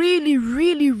you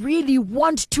really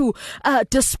want to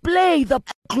display the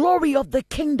glory of the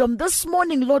kingdom. This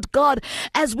morning, Lord God,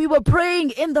 as we were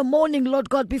praying in the morning, Lord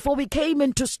God, before we came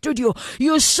into studio,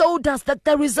 you showed us that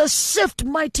there is a shift,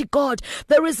 mighty God.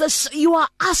 You are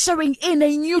ushering in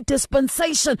a new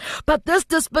dispensation, but this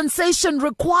dispensation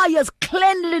requires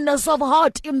cleanliness of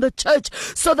heart in the church,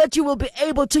 so that you will be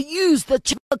able to use the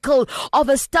charcoal of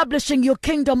establishing your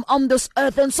kingdom on this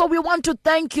earth. And so we want to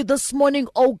thank you this morning,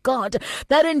 oh God,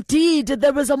 that indeed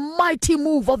there is a mighty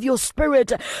move of your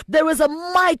spirit. There is a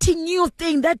mighty new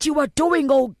thing that you are doing,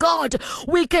 oh God.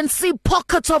 We can see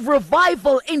pockets of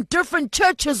revival in different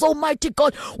churches, almighty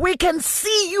God. We can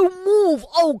see you move,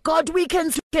 oh God. We can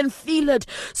feel it.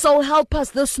 So help us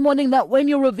this morning, that when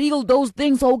you reveal those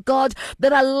things, oh God,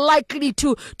 that are likely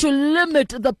to limit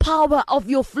the power of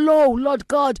your flow, Lord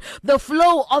God, the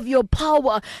flow of your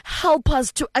power, help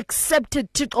us to accept it,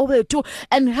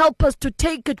 and help us to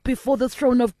take it before the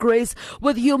throne of grace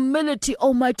with humility,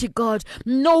 almighty God,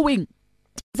 knowing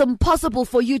it's impossible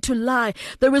for you to lie.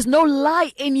 There is no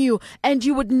lie in you, and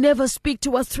you would never speak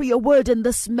to us through your word in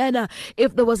this manner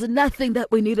if there was nothing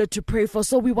that we needed to pray for.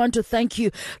 So we want to thank you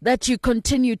that you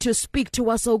continue to speak to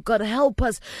us, oh God. Help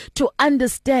us to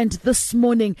understand this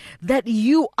morning that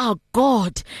you are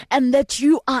God, and that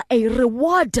you are a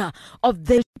rewarder of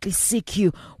those who seek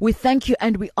you. We thank you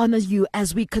and we honor you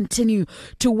as we continue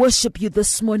to worship you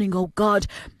this morning, oh God.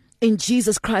 In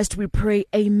Jesus Christ we pray,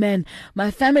 amen. My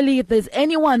family, if there's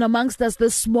anyone amongst us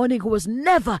this morning who has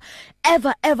never,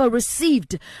 ever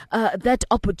received that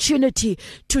opportunity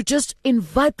to just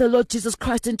invite the Lord Jesus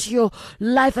Christ into your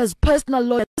life as personal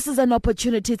Lord, this is an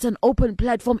opportunity. It's an open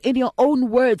platform. In your own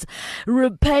words,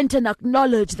 repent and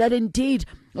acknowledge that indeed,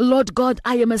 Lord God,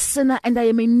 I am a sinner and I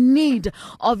am in need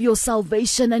of your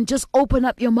salvation. And just open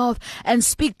up your mouth and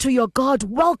speak to your God.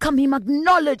 Welcome him,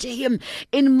 acknowledge him.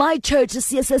 In my church,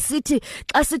 sithi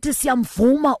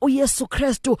siyamvuma uYesu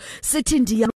Kristu, sithi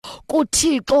ndiya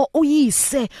kuThixo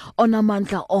uyise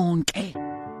onamandla onke.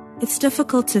 It's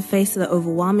difficult to face the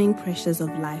overwhelming pressures of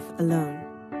life alone.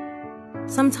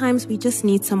 Sometimes we just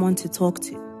need someone to talk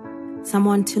to,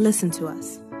 someone to listen to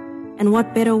us. And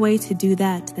what better way to do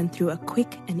that than through a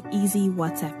quick and easy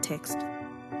WhatsApp text?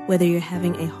 Whether you're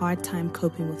having a hard time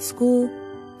coping with school,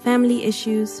 family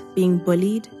issues, being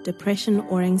bullied, depression,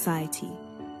 or anxiety,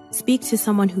 speak to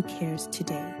someone who cares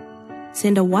today.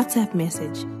 Send a WhatsApp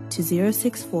message to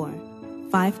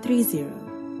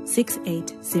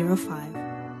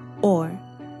 064-530-6805 or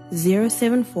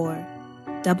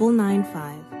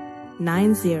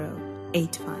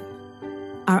 074-995-9085.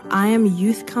 Our I Am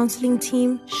Youth Counseling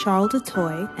team, Charles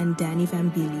DeToy and Danny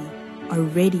Vambili, are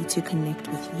ready to connect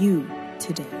with you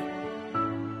today.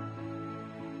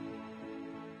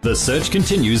 The search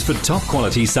continues for top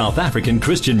quality South African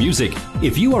Christian music.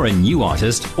 If you are a new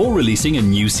artist or releasing a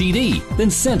new CD,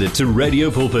 then send it to Radio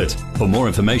Pulpit. For more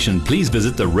information, please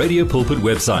visit the Radio Pulpit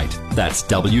website. That's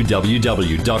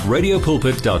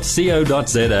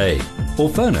www.radiopulpit.co.za. Or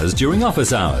phone us during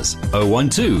office hours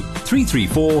 012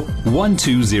 334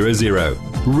 1200.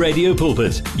 Radio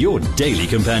Pulpit, your daily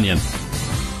companion.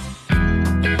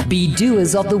 Be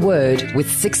doers of the word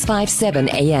with 657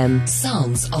 AM.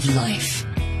 Sounds of Life.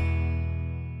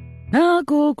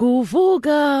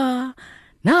 Nakukuvuka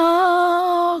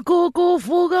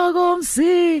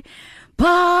komsi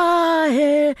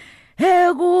pae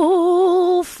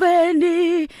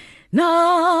ekufeni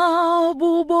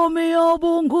nabubomi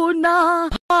obunguna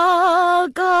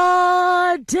phakade.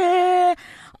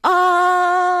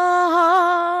 Amen.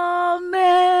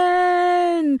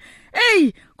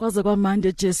 Hey, kwaze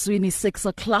kwamanje Jeswini, 6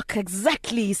 o'clock,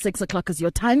 exactly 6 o'clock is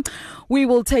your time. We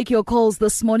will take your calls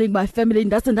this morning, my family.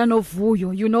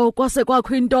 Ndasendanovuyo, you know, kwase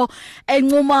kwakho into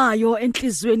encumayo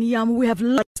enhlizweni yami. We have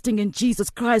lasting in Jesus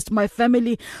Christ, my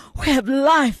family. We have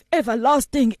life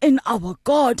everlasting in our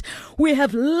God. We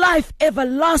have life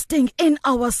everlasting in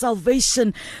our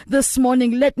salvation. This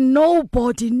morning, let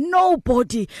nobody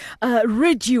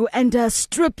rid you and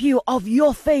strip you of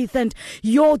your faith and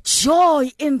your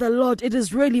joy in the Lord. It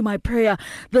is really my prayer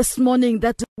this morning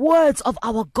that the words of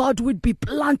our God would be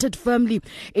planted firmly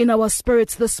in our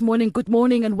spirits this morning. Good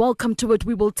morning and welcome to it.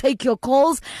 We will take your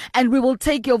calls and we will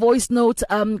take your voice notes,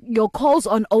 your calls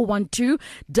on 012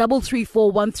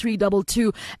 334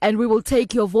 1322, and we will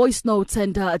take your voice notes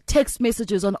and text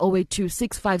messages on 082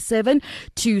 657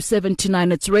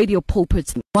 2729. It's Radio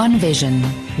Pulpit. One vision,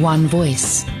 one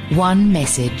voice, one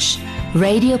message.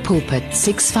 Radio Pulpit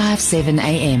 657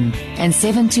 AM and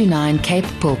 729 Cape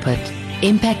Pulpit,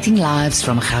 impacting lives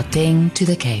from Gauteng to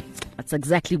the Cape. That's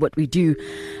exactly what we do.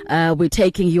 We're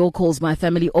taking your calls, my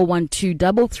family. 012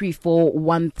 334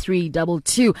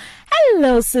 1322.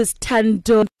 Hello, Sis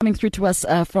Tando, coming through to us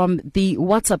from the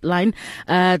WhatsApp line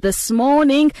this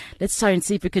morning. Let's try and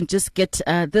see if we can just get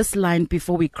this line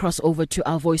before we cross over to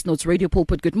our voice notes. Radio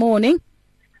Pulpit, good morning.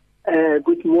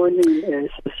 Good morning,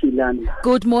 Cecilia.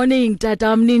 Good morning,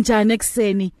 Dadam Ninja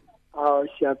Nexeni. Oh,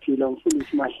 siyaphila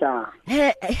mfundisi Mahla.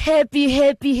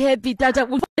 Happy, Dada.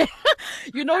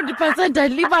 You know the person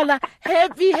that live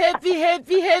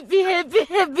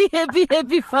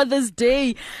happy Father's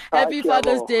Day. Happy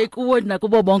Father's Day. Kuwona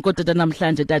kubo bonke Dada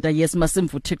namhlanje Dada. Yes,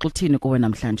 masimvuthe xuthini kuwe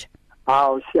namhlanje.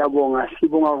 Siyabonga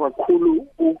kakhulu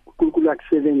uNkulunkulu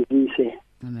akusebenzise.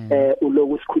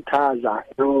 Uloku sikhuthaza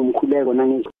nomkhuleko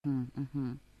nangezo.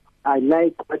 I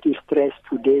like what you stressed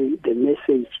today, the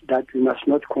message that we must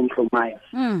not compromise.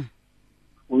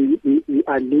 We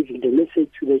are living the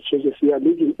message to the churches. We are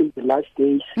living in the last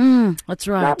days. That's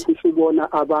right.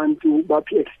 Abantu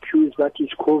bapi excuse that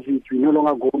is COVID. We no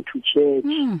longer go to church.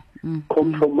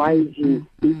 Compromising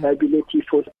ability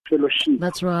for fellowship.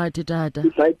 That's right, Dada.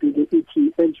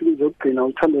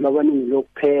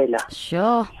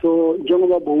 Sure. So,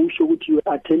 njengoba bowusho ukuthi you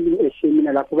are attending a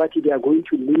seminar lapho bathi they are going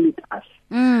to limit us.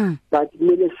 But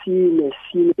kumele sime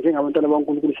njengabantwana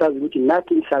baNkulunkulu sazi ukuthi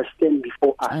nothing shall stand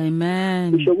before us.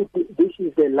 Amen. This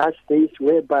is the last days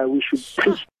whereby we should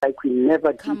preach like we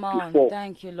never did before.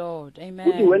 Thank you, Lord.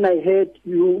 Amen. When I heard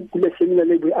you kule seminar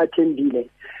we attendile,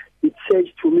 it says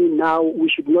to me now we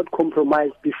should not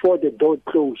compromise before the door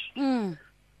closed.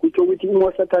 Kuthi ukuthi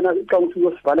uMosathana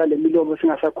uqangisivala lemilomo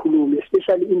singasakhulumi,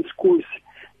 especially in schools.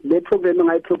 Le problem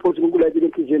I propose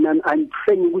uNkulunkulu I'm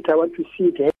praying ukuthi I want to see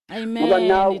it. Amen. But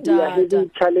now we are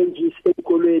having challenges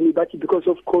ezikolweni, but because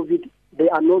of COVID they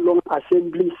are no longer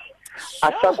assemblies.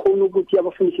 Asakhona ukuthi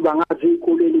abafundisi bangazi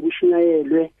ezikolweni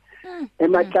kushunyayelwe.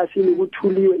 Emaklasini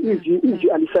kuthuliwe izwi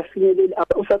alisafinyeleli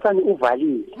usathana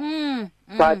uvalile.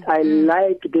 But I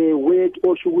like the word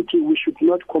also ukuthi we should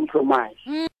not compromise.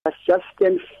 Let's just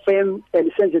stand firm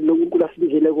and senze lokuNkulunkulu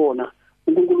asibizele kona.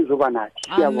 uNkulunkulu uzoba nathi.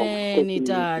 Amen.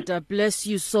 Dada, bless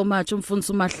you so much.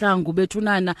 Umfundisi Mahlangu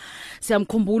bethunana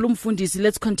siyamkhumbula umfundisi.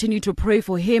 Let's continue to pray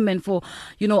for him and for,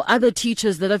 you know, other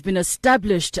teachers that have been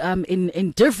established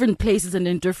in different places and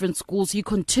in different schools. He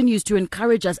continues to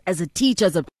encourage us as a teacher.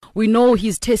 We know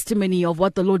his testimony of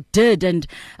what the Lord did, and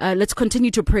let's continue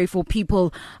to pray for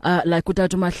people like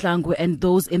Udadu Mahlangu and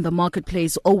those in the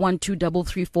marketplace. 012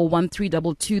 334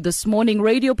 1322 this morning.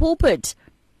 Radio Pulpit.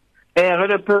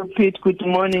 Good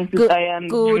morning. Good.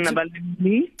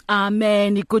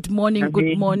 Amen. Good morning.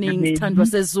 Good morning. Thandwa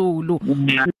sezulu.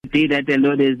 Day that the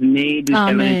Lord has made. We shall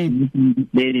in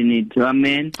it.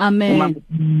 Amen. Amen.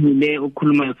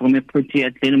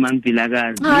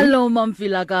 Hello,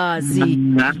 Mamvilagazi.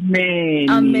 Amen.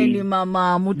 Amen,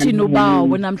 Mama. Muthini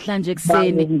ubawo namhlanje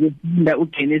ekseni.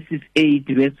 Genesis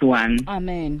 8 verse 1.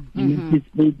 Amen. Genesis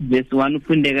 8 verse 1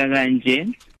 ufundeka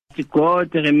kanje.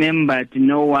 God remembered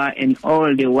Noah and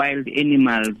all the wild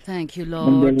animals. Thank you, Lord.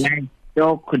 And the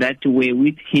livestock that were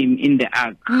with him in the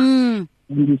ark. And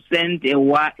he sent a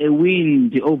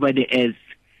wind over the earth,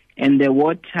 and the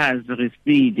waters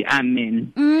recede.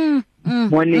 Amen.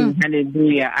 Morning,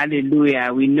 hallelujah,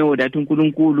 hallelujah. We know that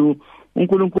Unkulunkulu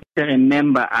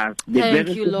remember us. Thank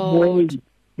you, Lord.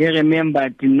 He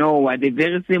remembered Noah, the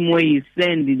very same way he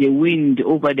sent the wind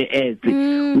over the earth.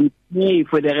 We pray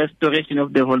for the restoration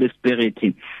of the Holy Spirit.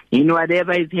 In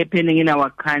whatever is happening in our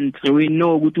country, we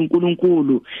know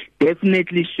Unkulunkulu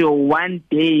definitely show one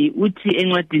day, uthi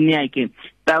encwadini yakhe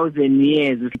 1,000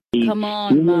 years. Come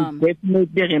on, Mom.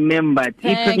 Definitely remembered.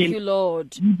 Thank you,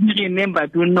 Lord. He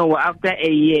remembered to Noah after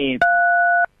a year.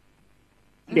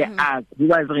 The ark, he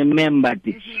was remembered.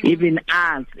 Even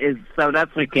us as South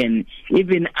African,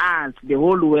 even us, the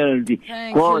whole world.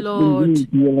 Thank God you, Lord.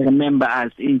 will remember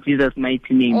us in Jesus'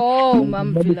 mighty name. Oh,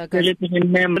 Mamvilagazi.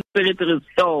 Remember, Spirit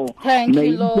restore. Thank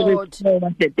you, Lord. Restore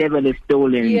what the devil has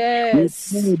stolen.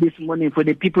 Yes. We pray this morning for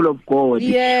the people of God.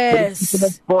 Yes. For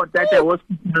the people of God that are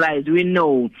hospitalized. We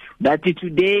know that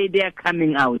today they are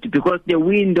coming out because the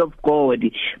wind of God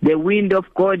is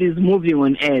moving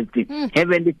on earth.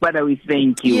 Heavenly Father, we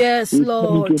thank you. Yes,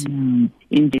 Lord. Thank you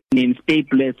in the name. Stay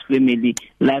blessed, family.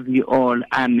 Love you all.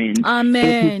 Amen.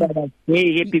 Amen.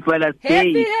 Happy Father's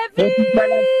Day. Happy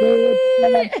Father's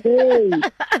Day.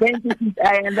 Thank you,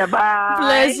 and bye.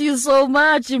 Bless you so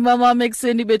much, Mama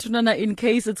Mexeni Betunana, in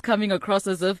case it's coming across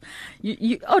as if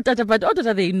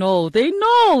Tata, they know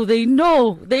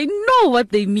what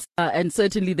they mean, and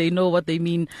certainly they know what they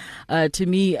mean to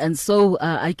me. And so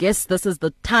I guess this is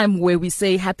the time where we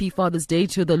say Happy Father's Day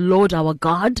to the Lord our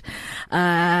God.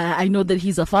 I know that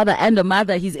He's a father and a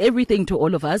mother. He's everything to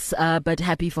all of us, but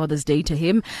Happy Father's Day to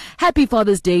Him. Happy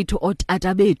Father's Day to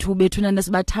Otata bethu Betunana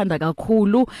sibathanda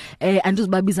kakhulu,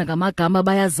 andizibabiza ngamagama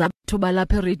bayazazi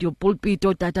balapha Radio Pulpit.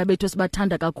 Otata bethu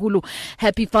sibathanda kakhulu.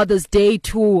 Happy Father's Day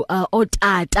to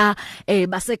otata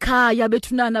basekhaya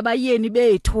bethunana bayeni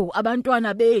bethu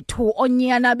abantwana bethu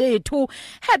onyana bethu.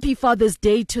 Happy Father's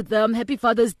Day to them. Happy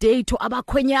Father's Day to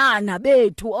abakhwenyana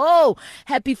bethu. Oh,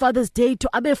 Happy Father's Day to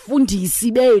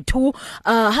abefundisi bethu.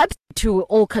 Happy to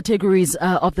all categories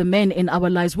of the men in our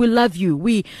lives. We love you.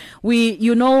 We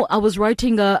I was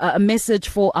writing a message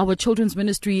for our children's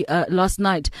ministry last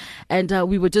night, and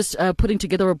we were just putting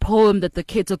together a poem that the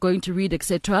kids are going to read,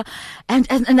 etc. And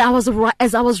as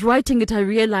I was writing it, I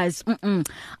realized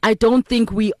I don't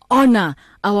think we honor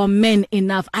our men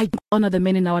enough. I don't honor the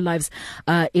men in our lives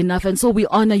enough. And so we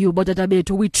honor you, Bodada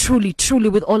Betu. We truly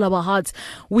with all our hearts,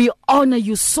 we honor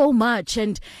you so much.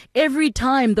 And every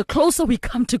time, the closer we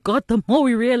come to God, the more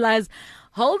we realize,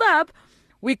 hold up,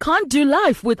 we can't do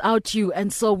life without you.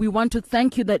 And so we want to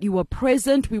thank you that you are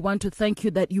present. We want to thank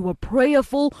you that you are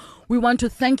prayerful. We want to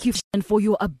thank you for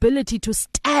your ability to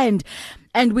stand.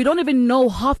 And we don't even know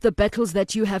half the battles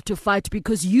that you have to fight,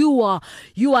 because you are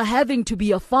having to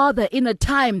be a father in a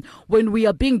time when we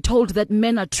are being told that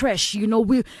men are trash.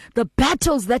 The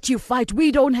battles that you fight,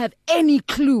 we don't have any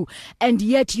clue. And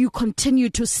yet you continue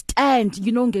to stand, and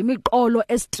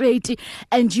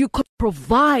you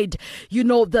provide,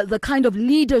 the kind of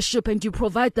leadership, and you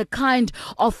provide the kind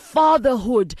of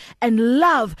fatherhood and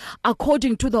love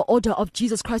according to the order of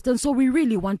Jesus Christ. And so we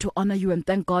really want to honor you and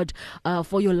thank God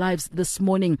for your lives this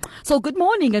morning. So good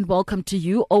morning and welcome to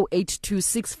you.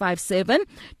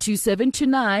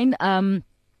 0826572729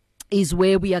 is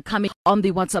where we are coming on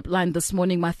the WhatsApp line this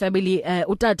morning. My family,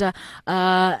 Utata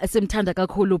Simtanda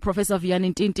Kakulu, Professor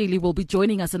Vianney Ntintili will be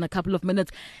joining us in a couple of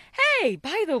minutes. Hey,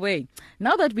 by the way,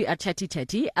 now that we are chatty,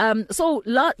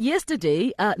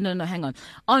 yesterday, hang on.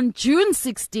 On June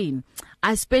 16,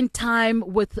 I spent time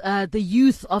with the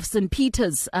youth of St.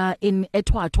 Peter's in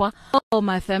Etwatwa. Oh,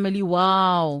 my family,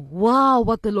 wow,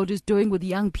 what the Lord is doing with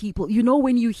young people.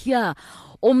 When you hear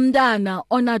Umdana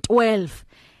on 12,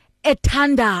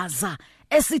 ethandaza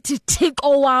esithi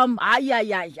Thixo wam.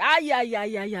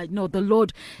 No, the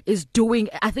Lord is doing,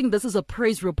 I think this is a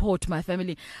praise report, my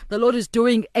family. The Lord is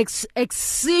doing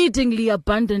exceedingly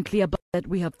abundantly above that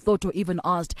we have thought or even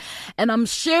asked. And I'm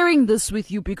sharing this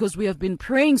with you because we have been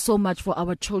praying so much for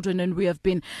our children, and we have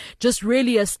been just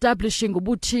really establishing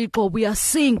ubuthixo. We are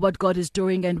seeing what God is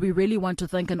doing, and we really want to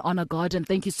thank and honor God. And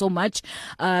thank you so much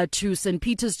to St.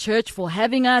 Peter's Church for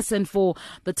having us and for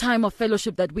the time of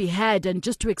fellowship that we had, and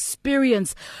just to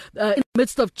experience in the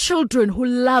midst of children who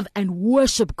love and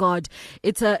worship God.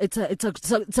 It's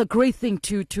a great thing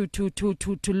to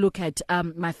look at,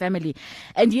 my family.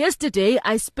 And yesterday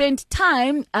I spent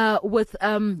time with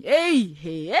I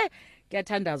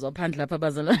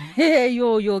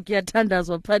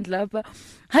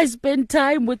spent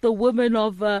time with the women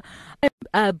of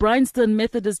Bryanston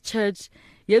Methodist Church.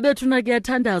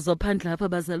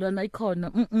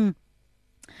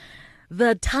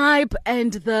 The type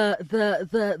and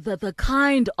the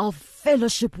kind of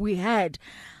fellowship we had,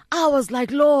 I was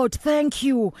like, Lord, thank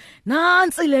you.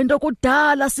 This is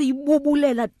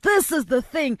the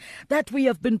thing that we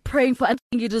have been praying for. I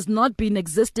think it has not been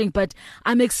existing, but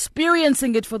I'm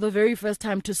experiencing it for the very first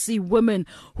time, to see women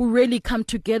who really come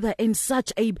together in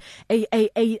such an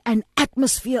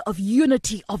atmosphere of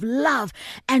unity, of love,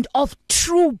 and of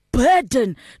true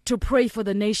burden to pray for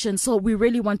the nation. So we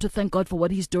really want to thank God for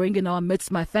what He's doing in our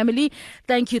midst, my family.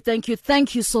 Thank you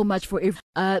so much for everything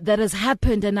that has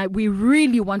happened, and we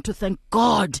really want to thank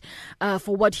God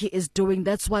for what He is doing.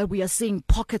 That's why we are seeing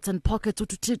pockets and pockets.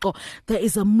 There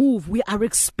is a move. We are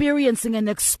experiencing and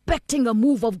expecting a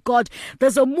move of God.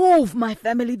 There's a move, my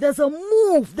family. There's a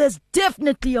move. There's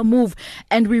definitely a move,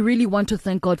 and we really want to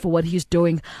thank God for what He's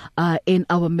doing in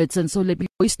our midst. And so let me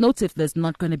voice notes if there's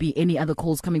not going to be any other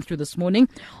calls coming through this morning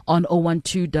on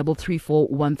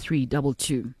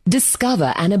 012-334-1322.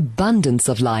 Discover an abundance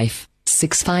of life.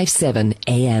 657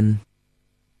 AM.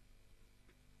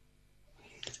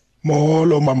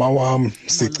 Molo mama wami,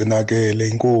 sigcinakele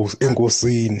inkosi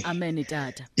enkosini. Amen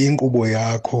tata. Inkubo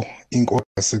yakho inkosi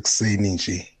sekuseni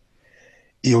nje.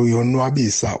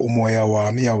 Iyonwabisa umoya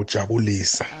wami,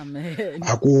 iyawujabulisa. Amen.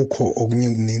 Akukho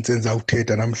okuningi enza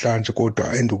ukuthetha namhlanje,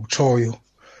 kodwa endikutshoyo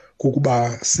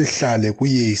kukuba sihlale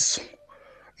kuYesu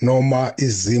noma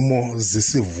izimo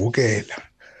zisivukela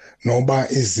noma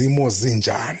izimo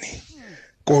zinjani,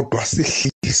 kodwa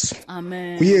sihliso.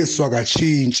 Amen. uYesu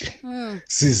akatshintshi.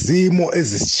 Sizimo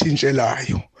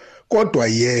ezisitshintshelayo, kodwa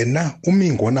yena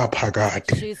umingona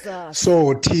phakade.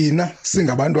 So thina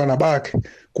singabantwana bakhe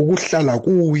kukuhlala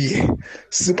kuye,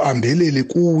 sibambelele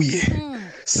kuye,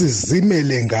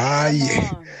 sizimele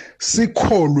ngaye,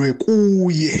 sikholwe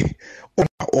kuye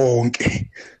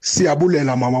onke.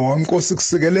 Siyabulela mama wami, Nkosi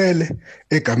kusikelele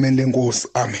egameni lenkosi.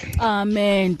 Amen.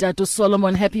 Amen. Tatu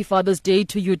Solomon, happy Father's Day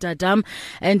to you, Dadam.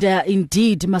 And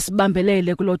indeed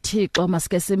masibambelele kulo Thixo,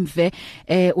 maske simve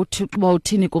uThixo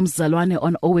uthini kumzalwane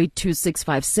on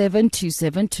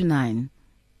 0826572729.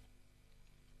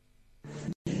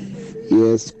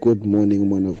 Yes, good morning,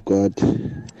 man of God.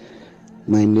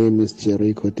 My name is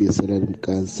Jericho Tisalam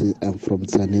Kansi. I'm from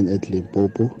Tsanen at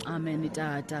Limpopo. Amen,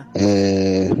 Tata.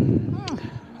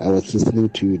 I was listening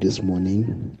to you this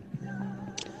morning,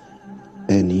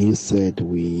 and you said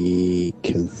we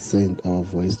can send our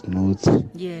voice notes.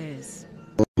 Yes.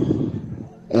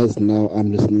 As now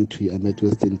I'm listening to you, I'm at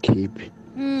Western Cape,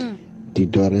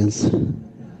 Dorrance.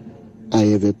 I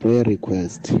have a prayer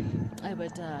request.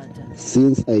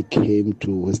 Since I came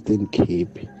to Western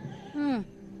Cape,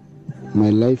 my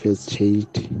life has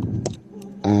changed.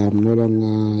 I'm no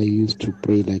longer used to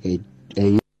pray like I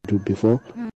used to before.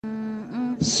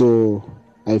 So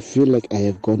I feel like I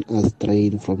have gone astray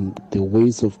from the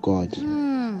ways of God.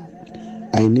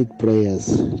 I need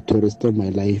prayers to restore my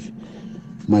life,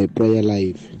 my prayer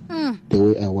life, the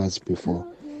way I was before.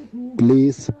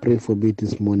 Please pray for me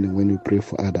this morning when we pray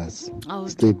for others.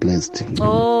 Stay blessed.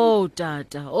 Oh,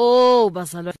 Dada. Oh,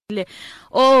 Basalwale.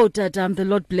 Oh, Dada, the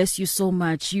Lord bless you so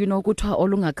much. You know, kuthiwa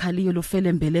olungakhaliyo lufele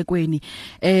embelekweni.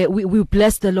 We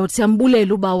bless the Lord.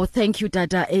 Siyambulela ubawo. Thank you,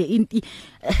 Dada.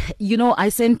 You know, I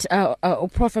sent a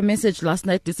prophet message last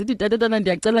night. They said, Dada,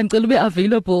 ndiyacela ngicela ube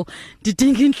available.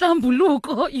 Didinga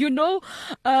inhlambuluko. You know,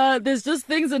 there's just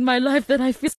things in my life that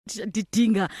I feel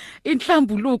didinga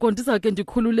inhlambuluko. Ndizake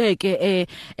ndikhululeke.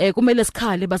 Kumele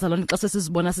sikhale bazalwane xa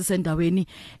sesizibona sisendaweni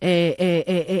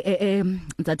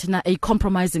that a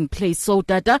compromising place. So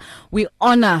Dada, we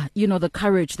honor, you know, the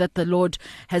courage that the Lord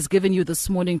has given you this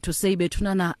morning to say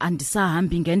bethunana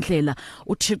andisahambi ngendlela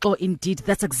uThixo. Indeed,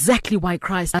 that's exactly why Christ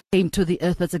Christ came to the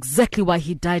earth. That's exactly why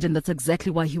he died, and that's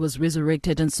exactly why he was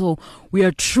resurrected. And so we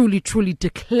are truly, truly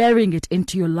declaring it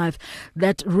into your life,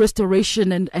 that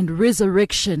restoration and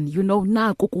resurrection, you know,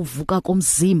 na kukuvuka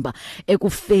komzimba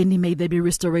ekufeni, may there be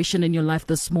restoration in your life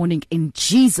this morning in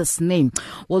Jesus' name.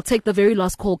 We'll take the very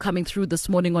last call coming through this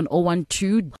morning on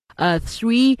 012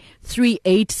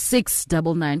 338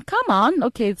 699. Come on.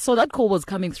 Okay, so that call was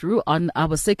coming through on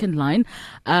our second line,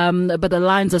 but the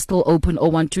lines are still open.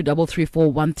 012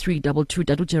 334 1322.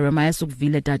 Dadu Jeremiah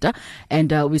Sukvile Dada,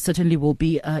 and we certainly will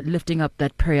be lifting up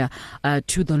that prayer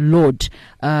to the Lord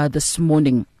this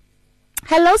morning.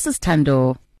 Hello, Sis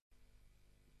Tando.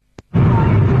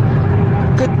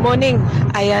 Good morning,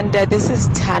 Ayanda. This is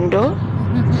Tando.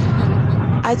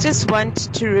 I just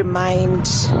want to remind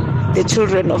the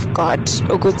children of God,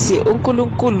 ukuthi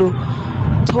uNkulunkulu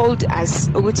told us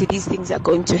ukuthi these things are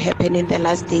going to happen in the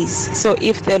last days. So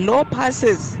if the law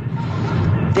passes,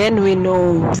 then we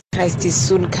know Christ is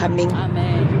soon coming.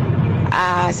 Amen.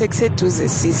 Sekuseduze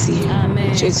sisi.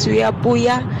 Amen. Jesu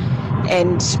uyabuya,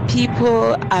 and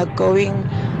people are going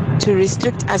to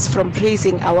restrict us from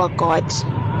praising our God.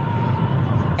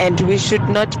 And we should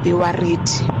not be worried,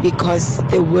 because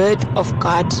the word of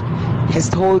God has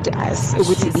told us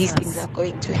that these things are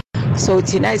going to happen. So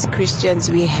tonight, as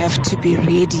Christians, we have to be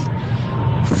ready,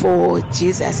 for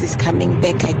Jesus is coming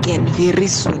back again very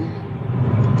soon.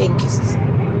 Thank you.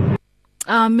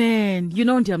 Amen. You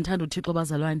know, ndiyamthanda uThixo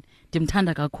bazalwane.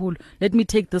 Ndimthanda kakhulu. Let me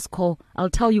take this call. I'll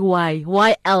tell you why.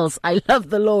 Why else? I love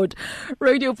the Lord.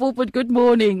 Radio Pulpit, good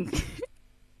morning.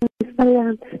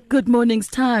 Good morning,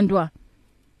 Sthandwa.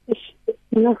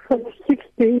 6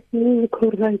 days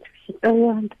correct.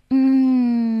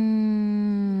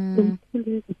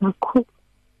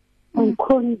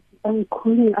 Angikhoni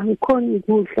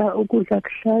ukudla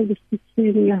kuhlala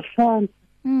isithini ngiyahlanza.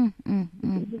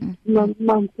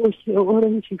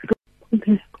 Orange.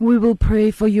 We will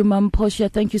pray for you, Mam Portia.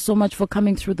 Thank you so much for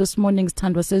coming through this morning,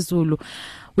 Thandwa Sezulu.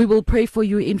 We will pray for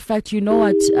you. In fact, you know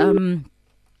what?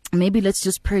 Maybe let's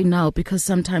just pray now, because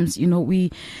sometimes, you know,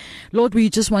 Lord, we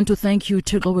just want to thank you,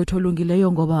 Thixo wethu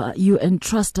olungileyo, ngoba you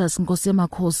entrust us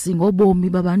ngosemakhosi ngobomi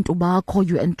babantu bakho.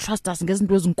 You entrust us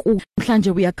ngezinto ezinkulu.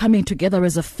 Mhlanje we are coming together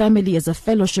as a family, as a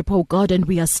fellowship, oh God, and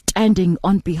we are standing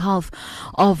on behalf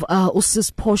of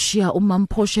Usis Portia, Umam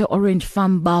Portia Orange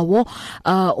Farm Bawo,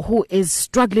 who is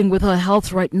struggling with her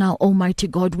health right now, Almighty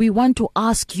God. We want to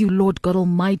ask you, Lord God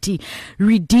Almighty,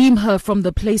 redeem her from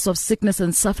the place of sickness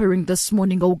and suffering this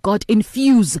morning, oh God.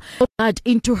 Infuse blood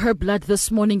into her blood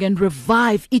this morning and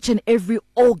revive each and every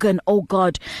organ, oh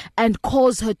God, and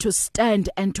cause her to stand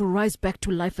and to rise back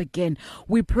to life again.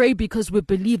 We pray because we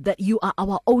believe that you are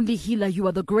our only healer. You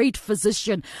are the great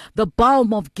physician, the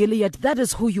balm of Gilead. That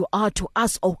is who you are to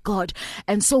us, oh God.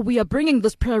 And so we are bringing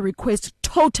this prayer request,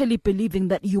 totally believing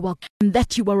that you are, and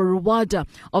that you are a rewarder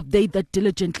of they that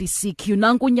diligently seek you.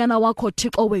 Nangunyana wako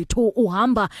Thixo wethu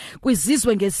uhamba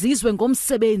kwizizwe ngezizwe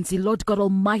ngomsebenzi, Lord God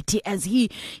Almighty, as he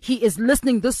is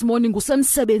listening this morning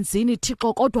usemsebenzini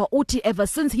Thixo, kodwa uthi ever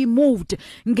since he moved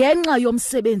ngenxa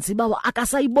yomsebenzi bawo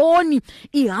akasayiboni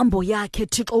ihambo yakhe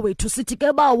Thixo wethu. Sithi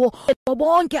ke bawo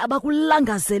bonke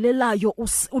abakulangazelelayo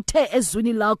uthe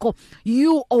ezwini lakho,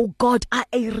 you, oh God, are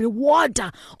a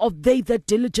rewarder of they that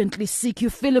diligently seek you.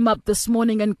 Fill him up this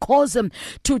morning and cause him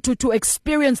to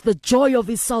experience the joy of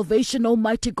his salvation,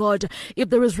 Almighty God. If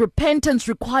there is repentance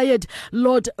required,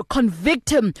 Lord, convict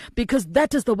him, because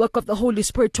that is the work of the Holy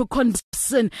Spirit, to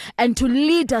sin and to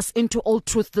lead us into all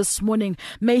truth this morning.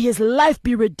 May his life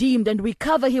be redeemed, and we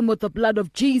cover him with the blood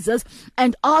of Jesus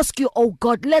and ask you, oh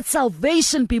God, let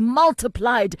salvation be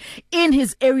multiplied in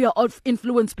his area of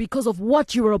influence because of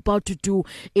what you are about to do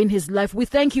in his life. We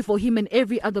thank you for him and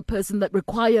every other person that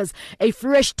requires a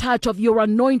fresh touch of your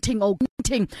anointing, oh God,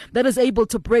 that is able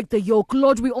to break the yoke.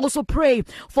 Lord, we also pray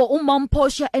for Umam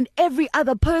Portia and every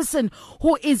other person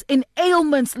who is in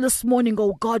ailments this morning,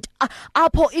 oh God.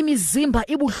 Apho imizimba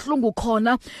ibuhlungu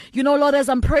khona. You know, Lord, as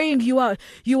I'm praying, you are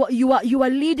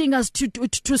leading us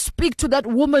to speak to that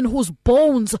woman whose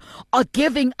bones are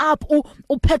giving up.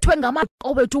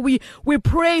 We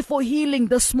pray for healing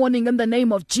this morning in the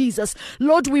name of Jesus.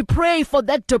 Lord, we pray for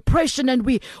that depression, and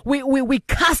we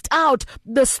cast out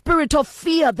the spirit of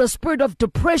fear, the spirit of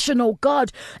depression, oh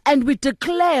God, and we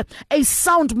declare a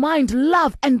sound mind,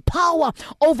 love and power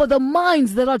over the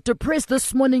minds that are depressed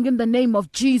this morning in the name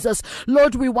of Jesus.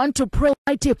 Lord, we want to pray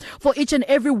for each and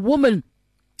every woman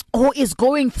who is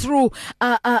going through,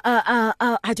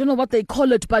 I don't know what they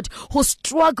call it, but who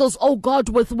struggles, oh God,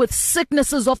 with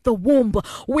sicknesses of the womb.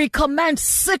 We command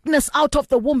sickness out of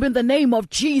the womb in the name of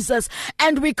Jesus,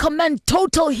 and we command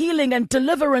total healing and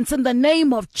deliverance in the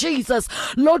name of Jesus.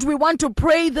 Lord, we want to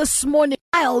pray this morning,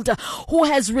 child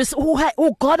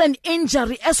who got an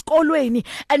injury eskolweni,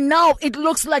 and now it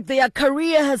looks like their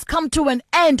career has come to an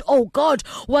end. Oh God,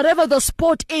 whatever the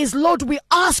sport is, Lord, we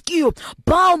ask you,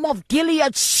 balm of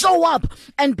Gilead, show up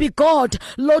and be God.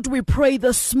 Lord, we pray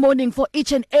this morning for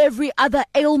each and every other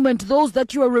ailment, those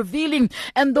that you are revealing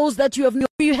and those that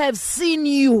we have seen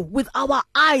you with our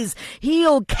eyes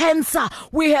heal cancer.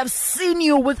 We have seen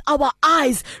you with our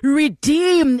eyes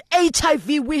redeem HIV.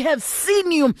 We have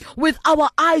seen you with our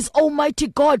eyes, Almighty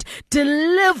God,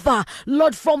 deliver,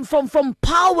 Lord, from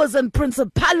powers and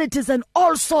principalities and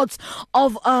all sorts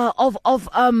of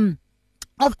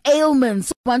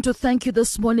ailments. I want to thank you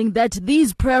this morning that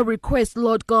these prayer requests,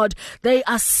 Lord God, they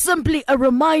are simply a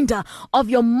reminder of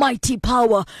your mighty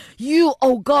power. You,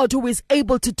 oh God, who is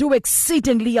able to do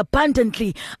exceedingly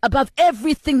abundantly above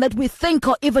everything that we think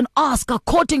or even ask,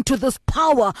 according to this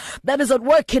power that is at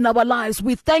work in our lives.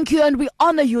 We thank you and we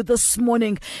honor you this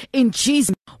morning. In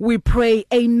Jesus' we pray,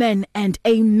 amen and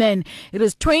amen. It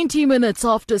is 20 minutes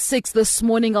after 6 this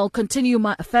morning. I'll continue,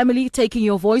 my family, taking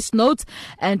your voice notes,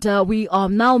 and we are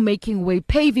now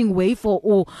paving way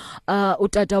for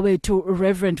Utatawe to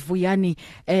Reverend Vuyani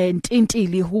and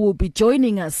Intili, who will be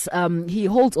joining us. He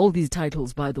holds all these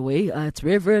titles, by the way. It's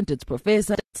Reverend, it's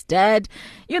Professor, it's Dad,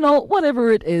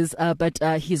 whatever it is. But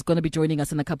he's going to be joining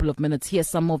us in a couple of minutes. Here's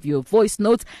some of your voice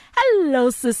notes. Hello,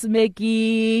 Sis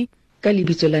Maggie. Ka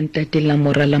lebitso la ntate la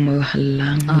morala mo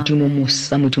hallang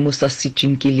modimo sa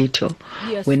sitjing ke letho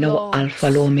wena o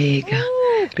alpha le omega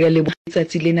re le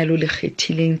tsatsi lena lo le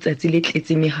kgethileng tsatsi le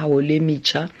tletse mehao le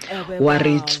metjha wa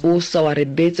re tsosa wa re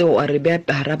betse wa re be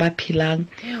hara ba phelang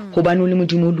hobane le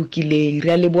modimo lokileng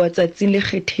re le boa tsatsi le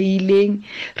kgetheileng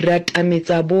re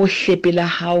atametsa bohle pela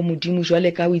hao modimo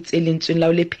jwale ka o itselentsweng la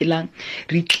o le phelang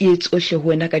re tlietsohle ho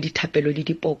wena ka dithapelo le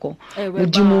dipoko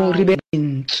modimo re be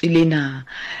ntswelena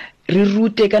re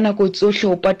rute ka nako tsohle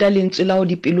o patale lentswe la o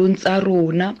dipelong tsa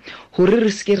rona hore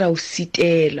re se ra o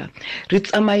sitela re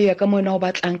tsamaye ka mona o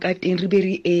batlang ka teng re be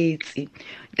re etse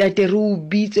tate re o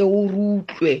bitse o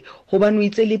rutlwe hobane o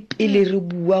itse le pele re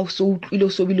bua so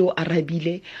utlwile so bile o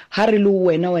arabile ha re le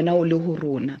wena o le ho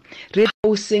rona re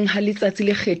o seng ha letsatsi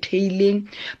le kgetheileng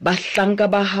ba hlanka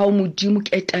ba hao modimo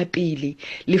ketapele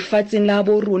lefatseng la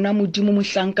bo rona modimo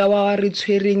mohlanka wa re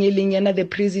tshwereng eleng yana the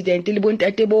president le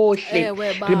bontate bohle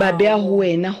re ba bea ho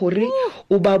wena hore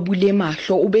o ba bule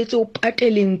mahlo o betse o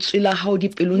patele ntswe la hao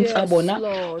dipelong tsa bona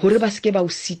hore ba seke ba o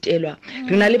sitelwa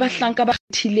re na le ba hlanka ba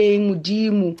thileng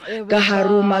modimo ka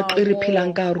haro maqere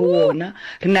phelang ka rona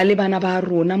re na le bana ba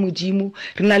rona modimo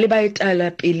re na le ba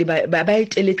etala pele ba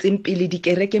eteletseng pele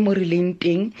dikereke mo re leng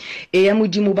teng ya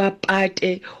modimo ba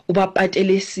pate o ba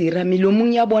patele sira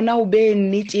melomong ya bona o be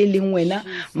nnete leng wena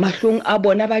mahlong a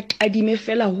bona ba tadime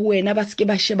fela ho wena ba seke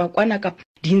ba sheba kwana ka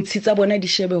dintsi tsa bona di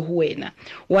shebe ho wena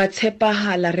wa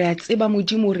tshepahala re a tseba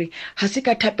modimo re ha se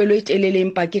ka thapelo e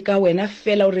teleleng pa ke ka wena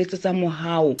fela o re tsetsa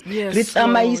mohao re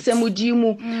tsamaise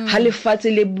modimo ha lefatse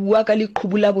le bua ka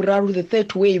leqhubula boraro the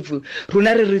third wave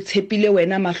rona re tshepile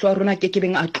wena mahlo a rona ke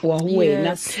beng a tloa ho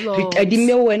wena re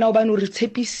tadime wena o bana o re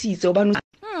tshepisitse o bana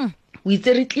o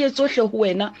itse re tlietsohle ho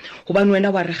wena hobane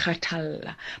wena wa re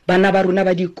kgathalla bana ba rona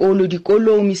ba dikolo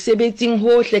mesebetsing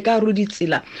hohle ka ro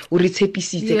ditsela o re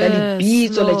tshepisitse ka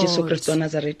lebitso la Jesu Kristo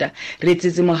Nazareta re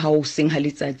tsetse mo hauseng ha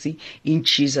letsatsi in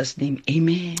Jesus name,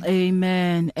 amen.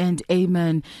 Amen and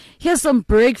amen. Here's some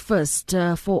breakfast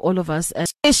for all of us,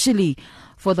 especially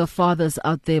for the fathers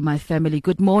out there, my family.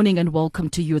 Good morning and welcome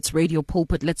to you. It's Radio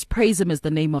Pulpit. Let's Praise Him is the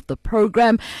name of the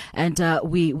program. And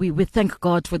we thank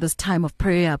God for this time of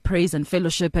prayer, praise and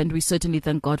fellowship. And we certainly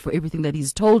thank God for everything that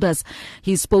He's told us.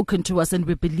 He's spoken to us, and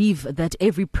we believe that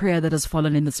every prayer that has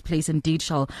fallen in this place indeed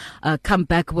shall come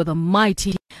back with a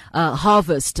mighty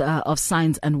harvest of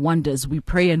signs and wonders. We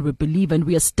pray and we believe and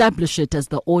we establish it as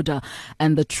the order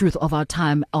and the truth of our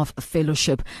time of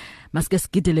fellowship. Maske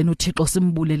sigidele noThixo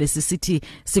simbulele sisithi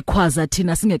sikhwaza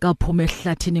thina singekaphuma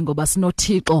ehlathini ngoba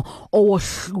sinoThixo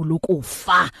owohlula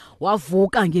ukufa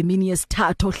wavuka ngemini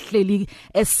yesithathu ohleli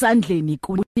esandleni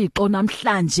kuThixo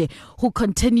namhlanje, who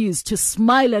continues to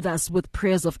smile at us with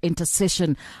prayers of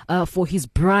intercession for His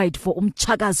bride, for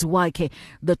umchakazi wakhe,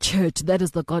 the church. That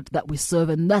is the God that we serve,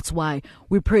 and that's why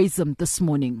we praise Him this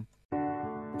morning.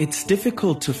 It's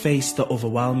difficult to face the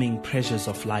overwhelming pressures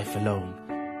of life alone.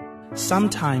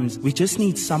 Sometimes we just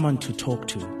need someone to talk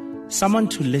to, someone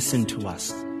to listen to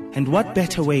us, And what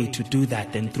better way to do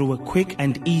that than through a quick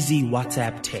and easy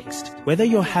WhatsApp text? Whether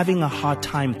you're having a hard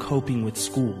time coping with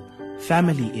school,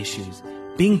 family issues,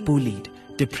 being bullied,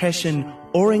 depression,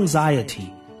 or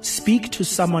anxiety, speak to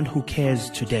someone who cares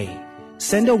today.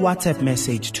 Send a WhatsApp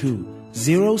message to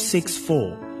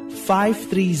 064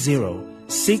 530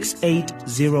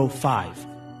 6805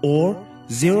 or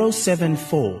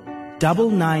 074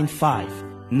 995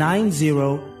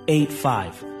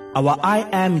 9085. Our I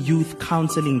Am Youth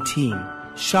Counseling team,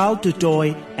 Charles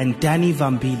Dudoy and Danny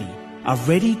Vambili, are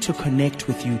ready to connect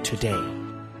with you today.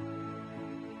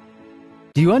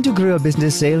 Do you want to grow your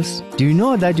business sales? Do you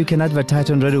know that you can advertise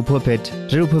on Radio Pulpit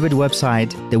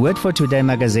website, the Word for Today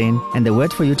magazine, and the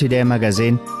Word for You Today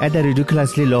magazine at the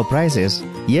ridiculously low prices?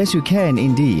 Yes, you can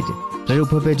indeed. Radio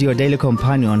Pulpit, your daily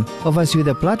companion, offers you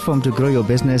the platform to grow your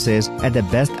businesses at the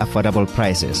best affordable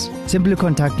prices. Simply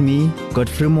contact me,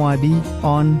 Godfrey Moabi,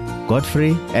 on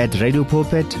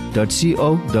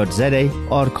godfrey@radiopulpit.co.za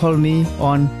or call me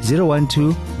on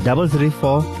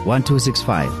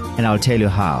 012-334-1265 and I'll tell you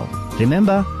how.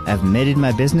 Remember, I've made it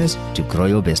my business to grow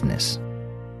your business.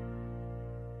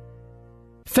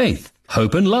 Faith,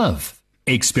 hope and love.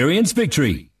 Experience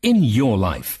victory in your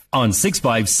life on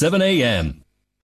 657 AM.